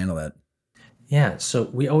did you guys handle that? Yeah. So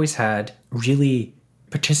we always had really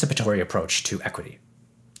participatory approach to equity.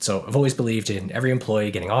 So I've always believed in every employee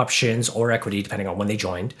getting options or equity depending on when they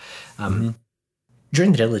joined.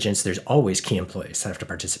 During the diligence, there's always key employees that have to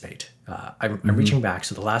participate. I'm reaching back.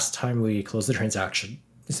 So the last time we closed the transaction,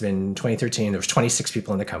 it's been 2013. There was 26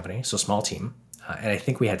 people in the company, so a small team. And I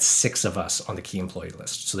think we had 6 of us on the key employee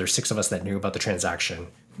list. So there's 6 of us that knew about the transaction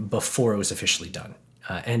before it was officially done.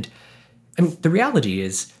 And I mean, the reality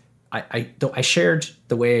is, I shared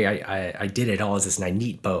the way I did it all as this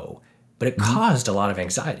neat bow, but it caused a lot of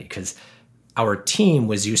anxiety because our team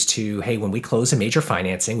was used to, hey, when we close a major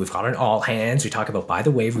financing, we've got an all hands. We talk about, by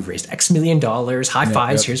the way, we've raised X million dollars, high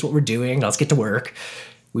fives, here's what we're doing, let's get to work.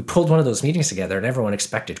 We pulled one of those meetings together and everyone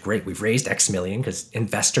expected, great, we've raised X million because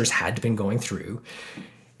investors had been going through.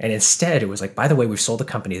 And instead it was like, by the way, we've sold the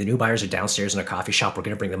company. The new buyers are downstairs in a coffee shop. We're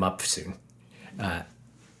going to bring them up soon.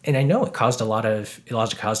 And I know it caused a lot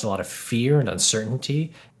of fear and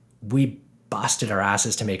uncertainty. We busted our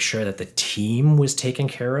asses to make sure that the team was taken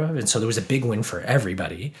care of. And so there was a big win for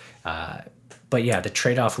everybody. But yeah, the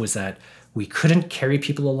trade-off was that we couldn't carry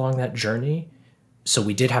people along that journey. So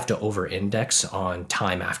we did have to over-index on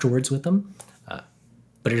time afterwards with them.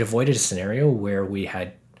 But it avoided a scenario where we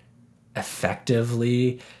had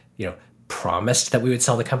effectively, promised that we would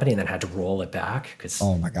sell the company and then had to roll it back. Because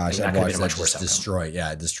oh my gosh, I've watched that just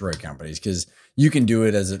destroy companies because you can do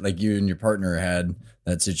it as like you and your partner had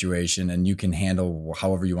that situation and you can handle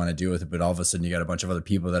however you want to deal with it. But all of a sudden you got a bunch of other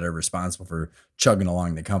people that are responsible for chugging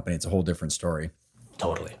along the company. It's a whole different story.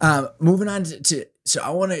 Totally. Moving on so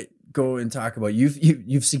I want to go and talk about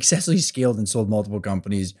you've successfully scaled and sold multiple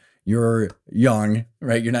companies. You're young,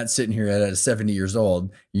 right? You're not sitting here at 70 years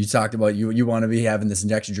old. You talked about you want to be having this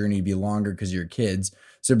next journey to be longer because you're kids.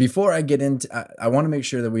 So before I get into, I want to make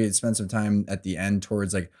sure that we spend some time at the end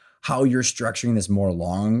towards like how you're structuring this more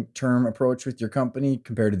long-term approach with your company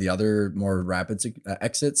compared to the other more rapid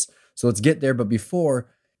exits. So let's get there. But before,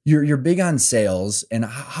 you're big on sales, and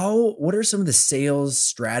what are some of the sales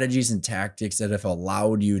strategies and tactics that have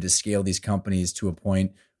allowed you to scale these companies to a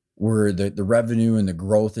point where the revenue and the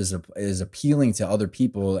growth is appealing to other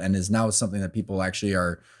people and is now something that people actually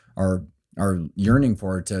are yearning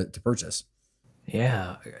for to purchase?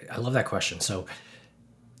 Yeah, I love that question. So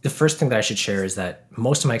the first thing that I should share is that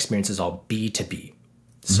most of my experience is all B2B.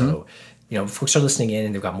 So, folks are listening in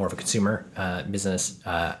and they've got more of a consumer business.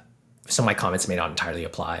 Some of my comments may not entirely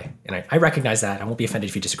apply. And I recognize that. I won't be offended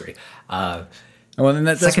if you disagree. Well, then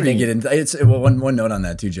that's where you get into it's one note on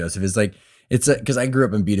that too, Joseph, is like, it's because I grew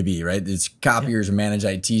up in B2B, right? It's copiers and managed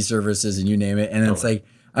IT services and you name it. And it's like,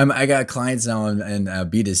 I got clients now in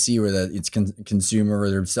B2C where it's consumer, where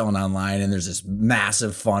they're selling online and there's this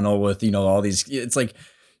massive funnel with, all these, it's like,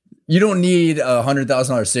 you don't need a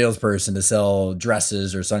 $100,000 salesperson to sell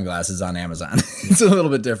dresses or sunglasses on Amazon. It's a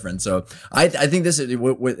little bit different. So I think this is,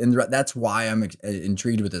 and that's why I'm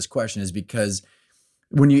intrigued with this question, is because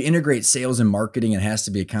when you integrate sales and marketing, it has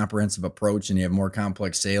to be a comprehensive approach and you have more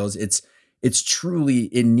complex sales. It's truly,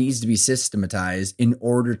 it needs to be systematized in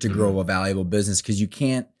order to grow a valuable business, because you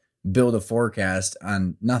can't build a forecast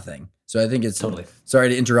on nothing. So I think it's totally, sorry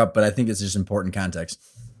to interrupt, but I think it's just important context.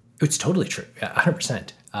 It's totally true.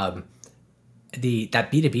 100%. That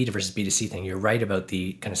B2B versus B2C thing, you're right about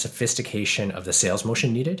the kind of sophistication of the sales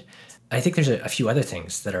motion needed. I think there's a few other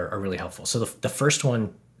things that are really helpful. So the first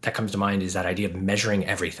one that comes to mind is that idea of measuring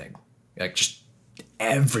everything, like just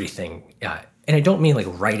everything. And I don't mean like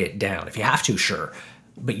write it down. If you have to, sure,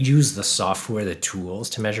 but use the software, the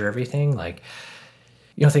tools to measure everything. Like,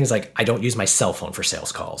 things like, I don't use my cell phone for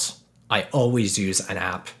sales calls. I always use an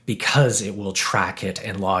app because it will track it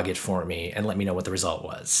and log it for me and let me know what the result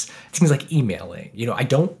was. Things like emailing.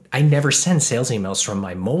 I never send sales emails from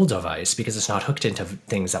my mobile device because it's not hooked into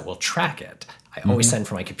things that will track it. I always send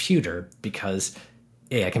from my computer because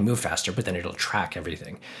I can move faster, but then it'll track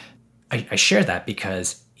everything. I share that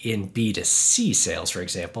because in B2C sales, for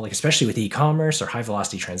example, like especially with e-commerce or high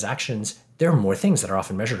velocity transactions, there are more things that are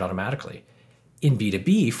often measured automatically. In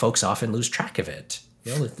B2B, folks often lose track of it.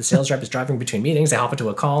 The sales rep is driving between meetings, they hop into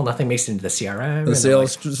a call, nothing makes it into the CRM.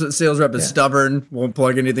 The sales rep is stubborn, won't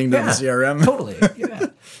plug anything to the CRM. Totally. Yeah.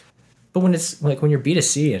 But when it's like when you're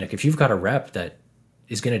B2C, and like if you've got a rep that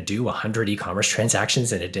is going to do 100 e-commerce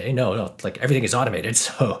transactions in a day, no, like everything is automated.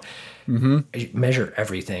 So measure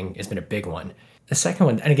everything has been a big one. The second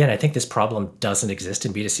one, and again, I think this problem doesn't exist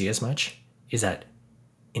in B2C as much, is that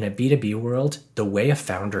in a B2B world, the way a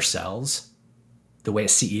founder sells, the way a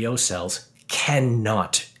CEO sells,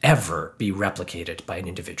 cannot ever be replicated by an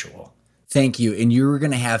individual. Thank you. And you're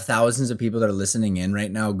going to have thousands of people that are listening in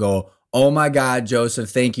right now go, oh my God, Joseph,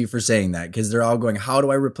 thank you for saying that. Because they're all going, how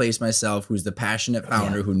do I replace myself, who's the passionate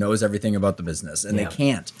founder who knows everything about the business? And they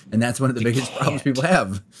can't. And that's one of the biggest problems people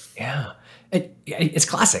have. Yeah. It's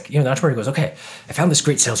classic. The entrepreneur goes, okay, I found this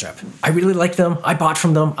great sales rep. I really like them. I bought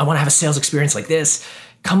from them. I want to have a sales experience like this.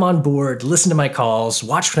 Come on board, listen to my calls,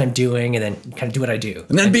 watch what I'm doing, and then kind of do what I do.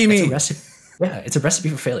 And then be me. It's a recipe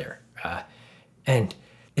for failure. And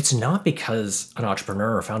it's not because an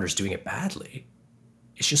entrepreneur or founder is doing it badly.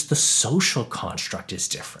 It's just the social construct is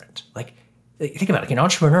different. Like, think about it. Like an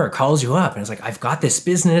entrepreneur calls you up and it's like, I've got this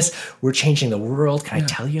business. We're changing the world. Can I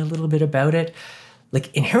tell you a little bit about it?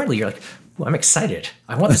 Like inherently, you're like, well, I'm excited.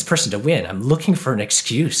 I want this person to win. I'm looking for an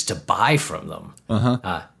excuse to buy from them.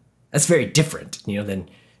 That's very different, than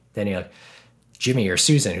you're like, Jimmy or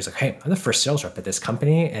Susan, who's like, hey, I'm the first sales rep at this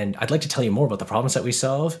company, and I'd like to tell you more about the problems that we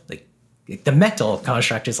solve. Like the mental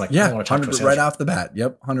construct is like, I want to talk to a sales right rep. off the bat.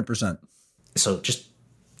 Yep, 100%. So just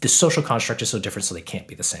the social construct is so different, so they can't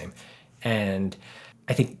be the same. And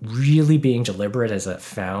I think really being deliberate as a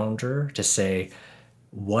founder to say,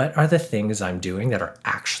 what are the things I'm doing that are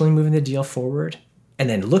actually moving the deal forward? And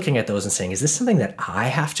then looking at those and saying, is this something that I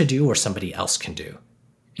have to do or somebody else can do?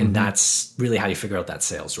 And that's really how you figure out that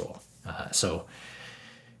sales role. So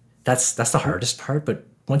that's the hardest part. But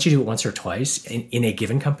once you do it once or twice in a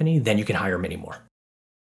given company, then you can hire many more.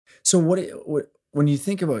 So what when you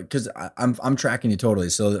think about, because I'm tracking you totally.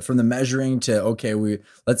 So from the measuring to, okay,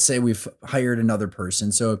 let's say we've hired another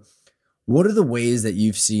person. So what are the ways that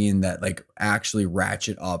you've seen that like actually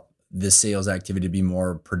ratchet up the sales activity to be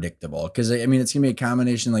more predictable? Because I mean, it's gonna be a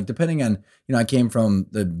combination, like depending on, I came from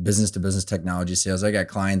the business to business technology sales. I got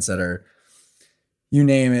clients that are, you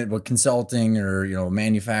name it, but consulting or,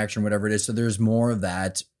 manufacturing, whatever it is. So there's more of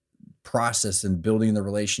that process and building the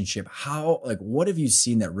relationship. What have you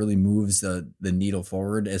seen that really moves the needle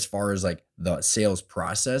forward as far as like the sales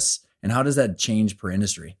process, and how does that change per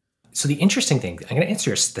industry? So the interesting thing, I'm going to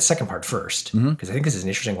answer the second part first, because I think this is an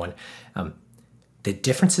interesting one. The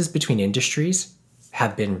differences between industries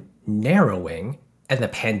have been narrowing, and the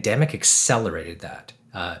pandemic accelerated that.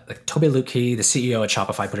 Like Tobi Lütke, the CEO at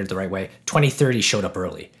Shopify, put it the right way. 2030 showed up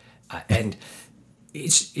early. And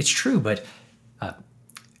it's true, but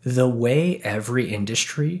the way every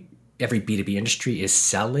B2B industry is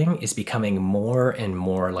selling is becoming more and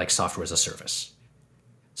more like software as a service.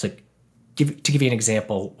 So to give you an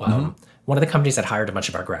example, one of the companies that hired a bunch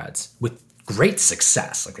of our grads with great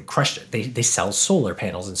success, like they crushed it. They sell solar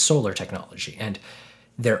panels and solar technology. And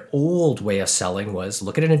their old way of selling was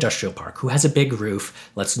look at an industrial park who has a big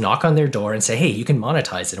roof. Let's knock on their door and say, hey, you can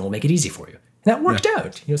monetize it and we'll make it easy for you. And that worked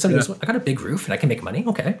out. Somebody goes, I got a big roof and I can make money.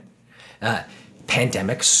 Okay.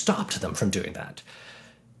 Pandemic stopped them from doing that.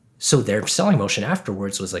 So their selling motion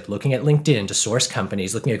afterwards was like looking at LinkedIn to source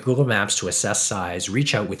companies, looking at Google Maps to assess size,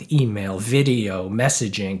 reach out with email, video,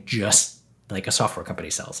 messaging, just like a software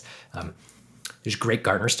company sells. There's a great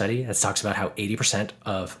Gartner study that talks about how 80%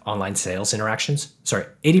 of online sales interactions,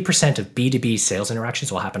 80% of B2B sales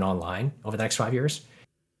interactions will happen online over the next 5 years.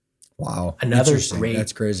 Wow. Another great,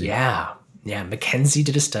 that's crazy. Yeah. McKinsey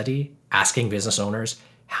did a study asking business owners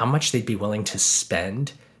how much they'd be willing to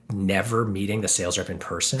spend never meeting the sales rep in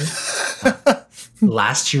person.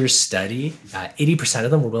 Last year's study, 80%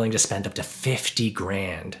 of them were willing to spend up to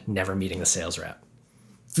 $50,000 never meeting the sales rep.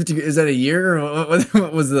 50, is that a year? Or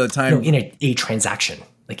what was the time? No, in a transaction,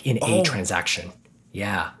 like in a transaction.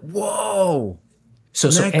 Yeah. Whoa. So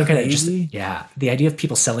and kind of just, the idea of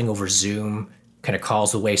people selling over Zoom kind of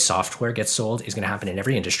calls the way software gets sold is going to happen in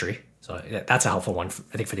every industry. So that's a helpful one,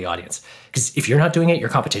 I think, for the audience. Because if you're not doing it, your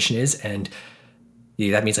competition is, and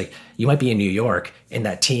that means like you might be in New York and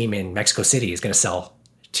that team in Mexico City is going to sell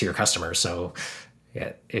to your customers. So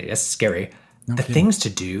yeah, it's scary. The things to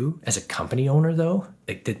do as a company owner, though,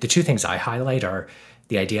 like the two things I highlight are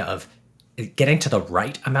the idea of getting to the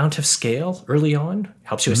right amount of scale early on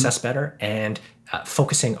helps you assess better, and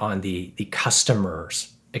focusing on the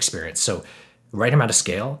customer's experience. So right amount of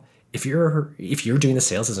scale. If you're doing the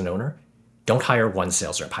sales as an owner, don't hire one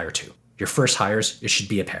sales rep, hire two. Your first hires, it should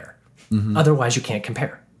be a pair. Otherwise, you can't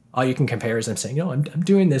compare. All you can compare is them saying, I'm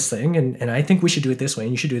doing this thing, and I think we should do it this way,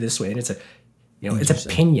 and you should do it this way. And it's it's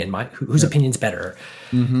opinion. Whose opinion's better?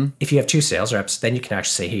 If you have two sales reps, then you can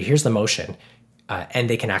actually say, hey, here's the motion, and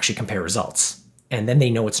they can actually compare results. And then they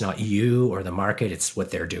know it's not you or the market, it's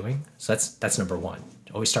what they're doing. So that's number one.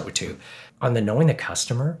 Always start with two. On the knowing the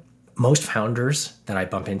customer, most founders that I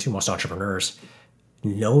bump into, most entrepreneurs,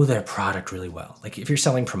 know their product really well. Like if you're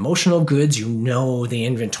selling promotional goods, you know the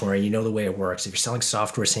inventory, you know the way it works. If you're selling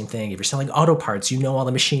software, same thing. If you're selling auto parts, you know all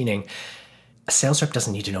the machining. A sales rep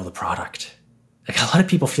doesn't need to know the product. Like a lot of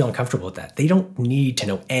people feel uncomfortable with that. They don't need to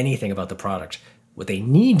know anything about the product. What they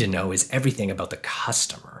need to know is everything about the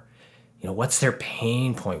customer. What's their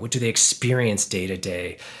pain point? What do they experience day to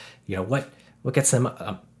day? What gets them?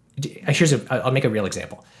 I'll make a real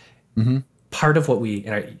example. Part of what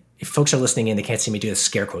if folks are listening in, they can't see me do this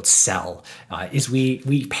scare quote sell, is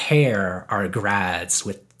we pair our grads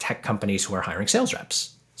with tech companies who are hiring sales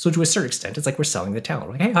reps. So to a certain extent, it's like we're selling the talent.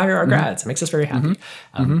 We're like, hey, hire our grads. It makes us very happy.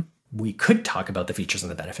 We could talk about the features and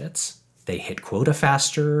the benefits. They hit quota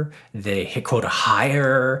faster. They hit quota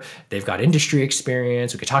higher. They've got industry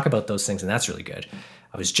experience. We could talk about those things, and that's really good.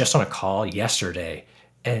 I was just on a call yesterday,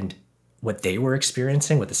 and what they were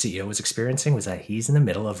experiencing, what the CEO was experiencing, was that he's in the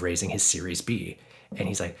middle of raising his Series B. And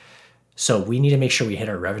he's like, so we need to make sure we hit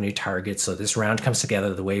our revenue targets so this round comes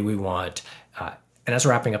together the way we want. And as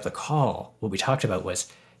we're wrapping up the call, what we talked about was,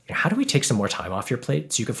 how do we take some more time off your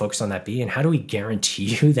plate so you can focus on that B? And how do we guarantee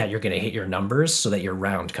you that you're going to hit your numbers so that your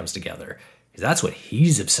round comes together? Because that's what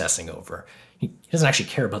he's obsessing over. He doesn't actually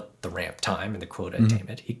care about the ramp time and the quota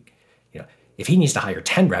attainment. If he needs to hire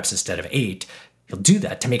 10 reps instead of 8, he'll do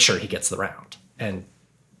that to make sure he gets the round. And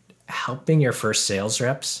helping your first sales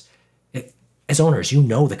reps, as owners, you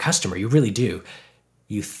know the customer, you really do.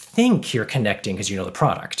 You think you're connecting because you know the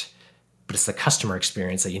product, but it's the customer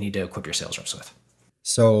experience that you need to equip your sales reps with.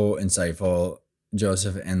 So insightful,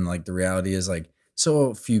 Joseph. And like the reality is like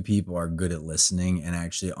so few people are good at listening and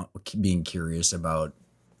actually being curious about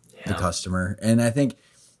the customer. And I think,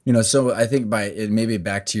 so I think by it, maybe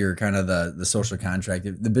back to your kind of the social contract,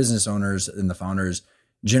 the business owners and the founders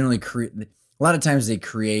generally create, a lot of times they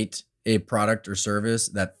create a product or service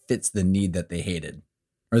that fits the need that they hated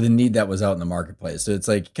or the need that was out in the marketplace. So it's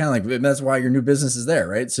like kind of like, that's why your new business is there,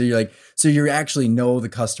 right? So you actually know the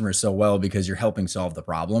customer so well because you're helping solve the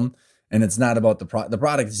problem. And it's not about the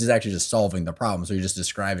product is actually just solving the problem. So you're just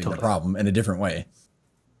describing the problem in a different way.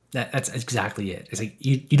 That's exactly it. It's like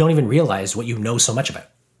you don't even realize what you know so much about.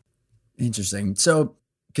 Interesting. So,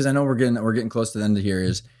 because I know we're getting close to the end of here,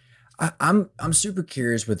 is I'm super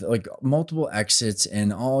curious with like multiple exits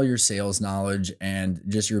and all your sales knowledge and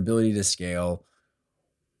just your ability to scale.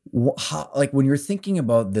 How, like when you're thinking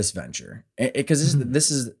about this venture, because this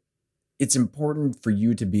is it's important for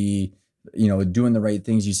you to be, doing the right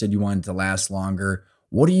things. You said you wanted to last longer.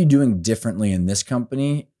 What are you doing differently in this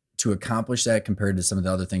company to accomplish that compared to some of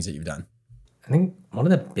the other things that you've done? I think one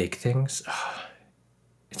of the big things,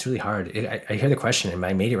 it's really hard. I hear the question and my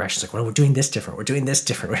immediate reaction is like, well, we're doing this different. We're doing this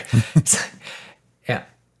different. Yeah.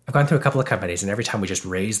 I've gone through a couple of companies and every time we just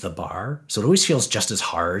raise the bar, so it always feels just as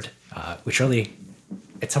hard, which really,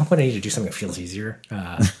 at some point I need to do something that feels easier.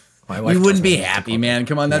 My wife you wouldn't be happy, man.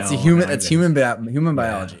 Come on. That's human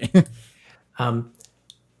biology.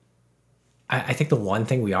 I think the one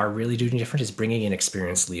thing we are really doing different is bringing in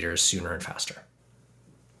experienced leaders sooner and faster.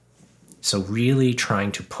 So really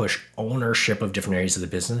trying to push ownership of different areas of the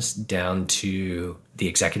business down to the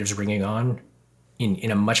executives we're bringing on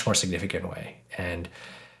in a much more significant way. And,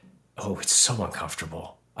 it's so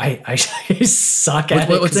uncomfortable. I suck at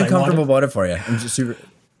it. What's uncomfortable about it for you? I'm just super...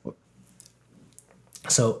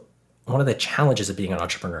 So one of the challenges of being an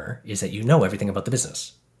entrepreneur is that you know everything about the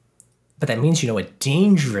business. But that means you know a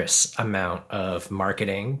dangerous amount of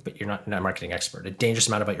marketing, but you're not a marketing expert, a dangerous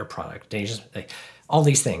amount about your product, all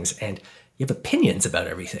these things. And you have opinions about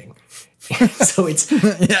everything. So it's...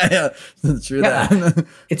 yeah, true that.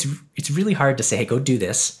 It's really hard to say, hey, go do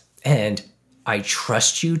this. And I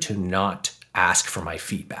trust you to not ask for my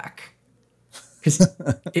feedback. Because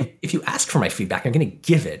if you ask for my feedback, I'm going to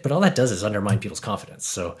give it. But all that does is undermine people's confidence.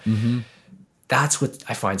 So that's what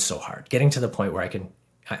I find so hard. Getting to the point where I can...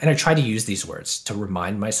 And I try to use these words to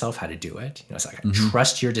remind myself how to do it. It's like, I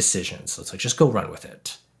trust your decisions. So it's like, just go run with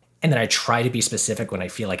it. And then I try to be specific when I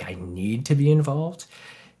feel like I need to be involved.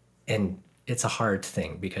 And it's a hard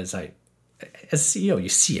thing because as CEO, you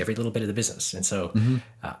see every little bit of the business. And so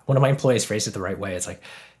one of my employees phrased it the right way. It's like,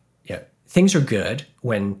 things are good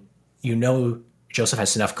when Joseph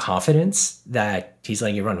has enough confidence that he's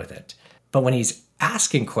letting you run with it. But when he's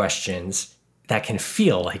asking questions, that can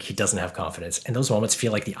feel like he doesn't have confidence. And those moments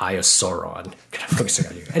feel like the eye of Sauron kind of focusing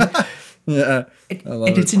on you.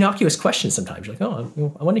 And it's innocuous questions sometimes. You're like,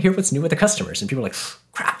 I want to hear what's new with the customers. And people are like,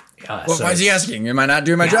 crap. Why is he asking? Am I not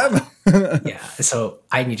doing my job? Yeah. So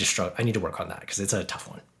I need to work on that because it's a tough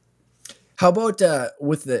one. How about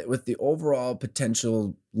with the overall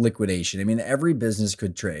potential liquidation? I mean, every business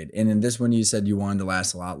could trade. And in this one, you said you wanted to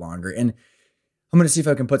last a lot longer. And I'm going to see if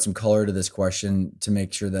I can put some color to this question to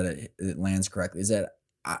make sure that it lands correctly. Is that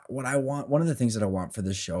what I want? One of the things that I want for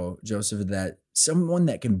this show, Joseph, is that someone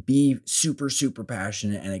that can be super, super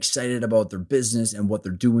passionate and excited about their business and what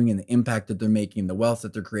they're doing and the impact that they're making, the wealth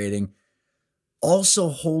that they're creating, also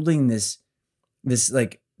holding this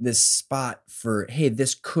spot for, hey,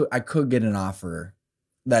 I could get an offer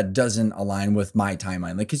that doesn't align with my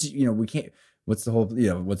timeline. Like, cause we can't, what's the whole,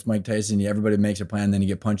 what's Mike Tyson? Everybody makes a plan, then you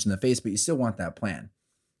get punched in the face, but you still want that plan.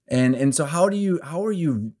 And so how are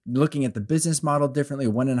you looking at the business model differently?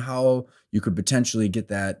 When and how you could potentially get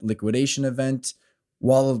that liquidation event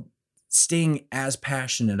while staying as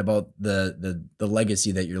passionate about the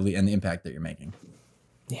legacy that you're and the impact that you're making?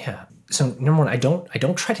 Yeah. So number one, I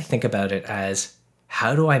don't try to think about it as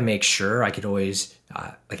how do I make sure I could always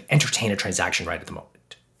entertain a transaction right at the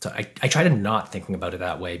moment. So I try to not thinking about it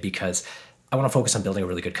that way because I want to focus on building a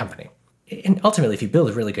really good company. And ultimately, if you build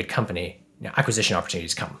a really good company, acquisition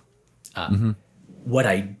opportunities come. What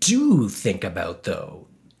I do think about, though,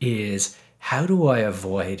 is how do I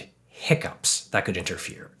avoid hiccups that could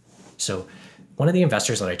interfere? So one of the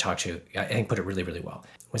investors that I talked to, I think, put it really, really well.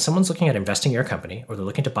 When someone's looking at investing in your company or they're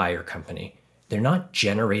looking to buy your company, they're not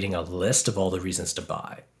generating a list of all the reasons to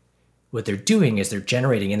buy. What they're doing is they're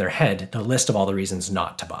generating in their head the list of all the reasons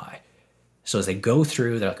not to buy. So as they go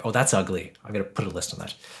through, they're like, oh, that's ugly. I'm going to put a list on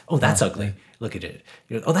that. Oh, that's ugly. Look at it.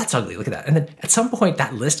 Oh, that's ugly. Look at that. And then at some point,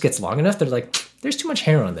 that list gets long enough. They're like, there's too much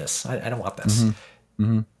hair on this. I don't want this.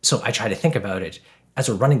 So I try to think about it as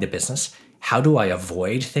we're running the business. How do I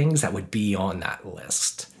avoid things that would be on that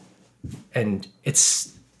list? And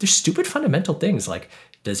there's stupid fundamental things like,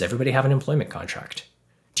 does everybody have an employment contract?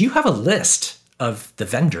 Do you have a list of the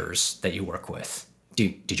vendors that you work with?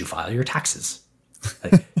 Did you file your taxes?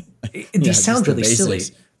 These sound really silly.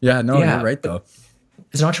 Yeah, no, you're right though.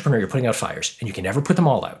 As an entrepreneur, you're putting out fires and you can never put them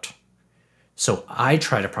all out. So I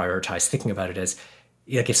try to prioritize thinking about it as,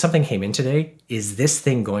 like, if something came in today, is this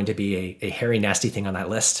thing going to be a hairy, nasty thing on that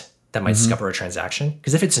list that might scupper a transaction?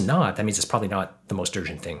 Because if it's not, that means it's probably not the most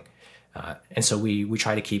urgent thing. And so we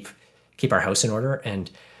try to keep our house in order.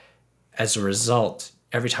 And as a result,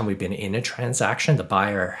 every time we've been in a transaction, the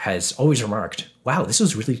buyer has always remarked, wow, this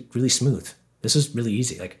was really, really smooth. This was really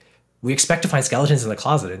easy. Like, we expect to find skeletons in the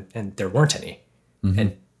closet and there weren't any.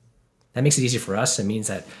 And that makes it easy for us. It means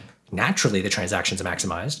that naturally the transactions are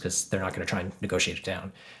maximized because they're not going to try and negotiate it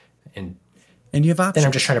down. And And you have options. Then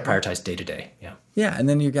I'm just trying to prioritize day to day. Yeah. Yeah. And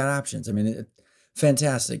then you got options. I mean,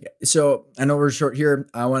 fantastic. So I know we're short here.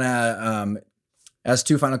 I want to ask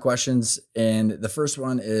two final questions. And the first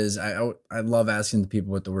one is I love asking the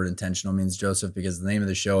people what the word intentional means, Joseph, because the name of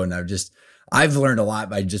the show, and I've learned a lot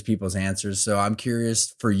by just people's answers. So I'm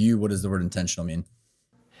curious for you, what does the word intentional mean?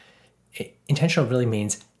 Intentional really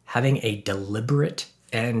means having a deliberate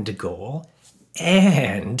end goal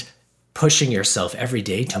and pushing yourself every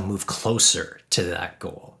day to move closer to that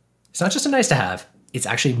goal. It's not just a nice to have, it's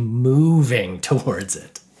actually moving towards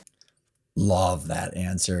it. Love that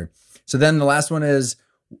answer. So then the last one is,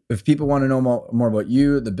 if people want to know more about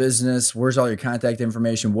you, the business, where's all your contact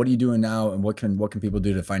information? What are you doing now? And what can people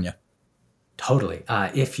do to find you? Totally.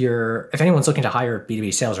 If anyone's looking to hire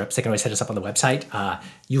B2B sales reps, they can always hit us up on the website,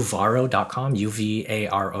 uvaro.com,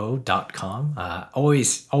 UVARO.com.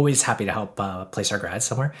 Always happy to help place our grads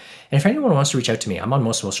somewhere. And if anyone wants to reach out to me, I'm on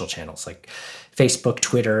most social channels like Facebook,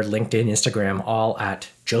 Twitter, LinkedIn, Instagram, all at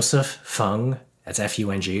Joseph Fung. That's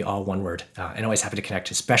F-U-N-G, all one word. And always happy to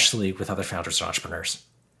connect, especially with other founders and entrepreneurs.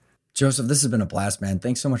 Joseph, this has been a blast, man.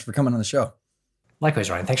 Thanks so much for coming on the show.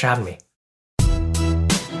 Likewise, Ryan. Thanks for having me.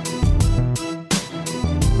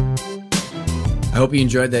 I hope you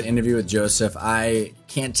enjoyed that interview with Joseph. I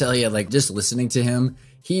can't tell you, just listening to him,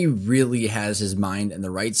 he really has his mind in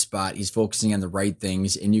the right spot. He's focusing on the right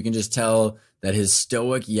things. And you can just tell that his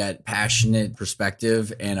stoic yet passionate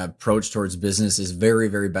perspective and approach towards business is very,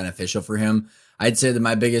 very beneficial for him. I'd say that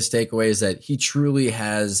my biggest takeaway is that he truly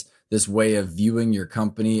has this way of viewing your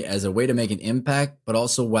company as a way to make an impact, but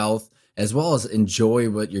also wealth, as well as enjoy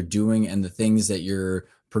what you're doing and the things that you're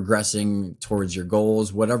progressing towards your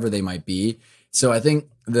goals, whatever they might be. So I think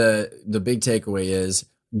the big takeaway is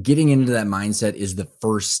getting into that mindset is the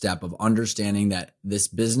first step of understanding that this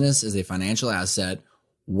business is a financial asset.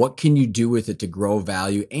 What can you do with it to grow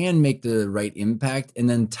value and make the right impact? And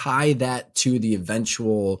then tie that to the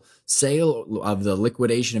eventual sale of the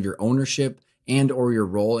liquidation of your ownership and or your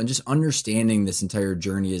role. And just understanding this entire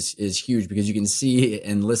journey is huge, because you can see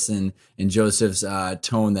and listen in Joseph's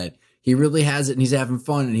tone that he really has it and he's having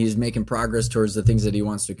fun and he's making progress towards the things that he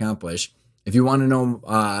wants to accomplish. If you want to know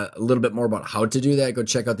a little bit more about how to do that, go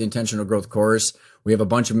check out the Intentional Growth course. We have a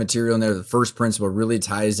bunch of material in there. The first principle really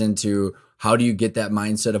ties into how do you get that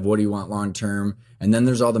mindset of what do you want long term. And then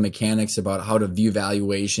there's all the mechanics about how to view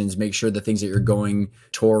valuations, make sure the things that you're going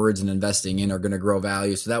towards and investing in are going to grow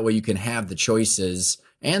value. So that way you can have the choices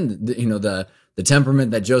and the temperament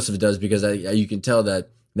that Joseph does, because you can tell that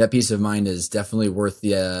peace of mind is definitely worth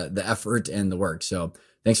the effort and the work. So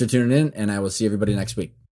thanks for tuning in, and I will see everybody next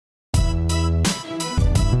week.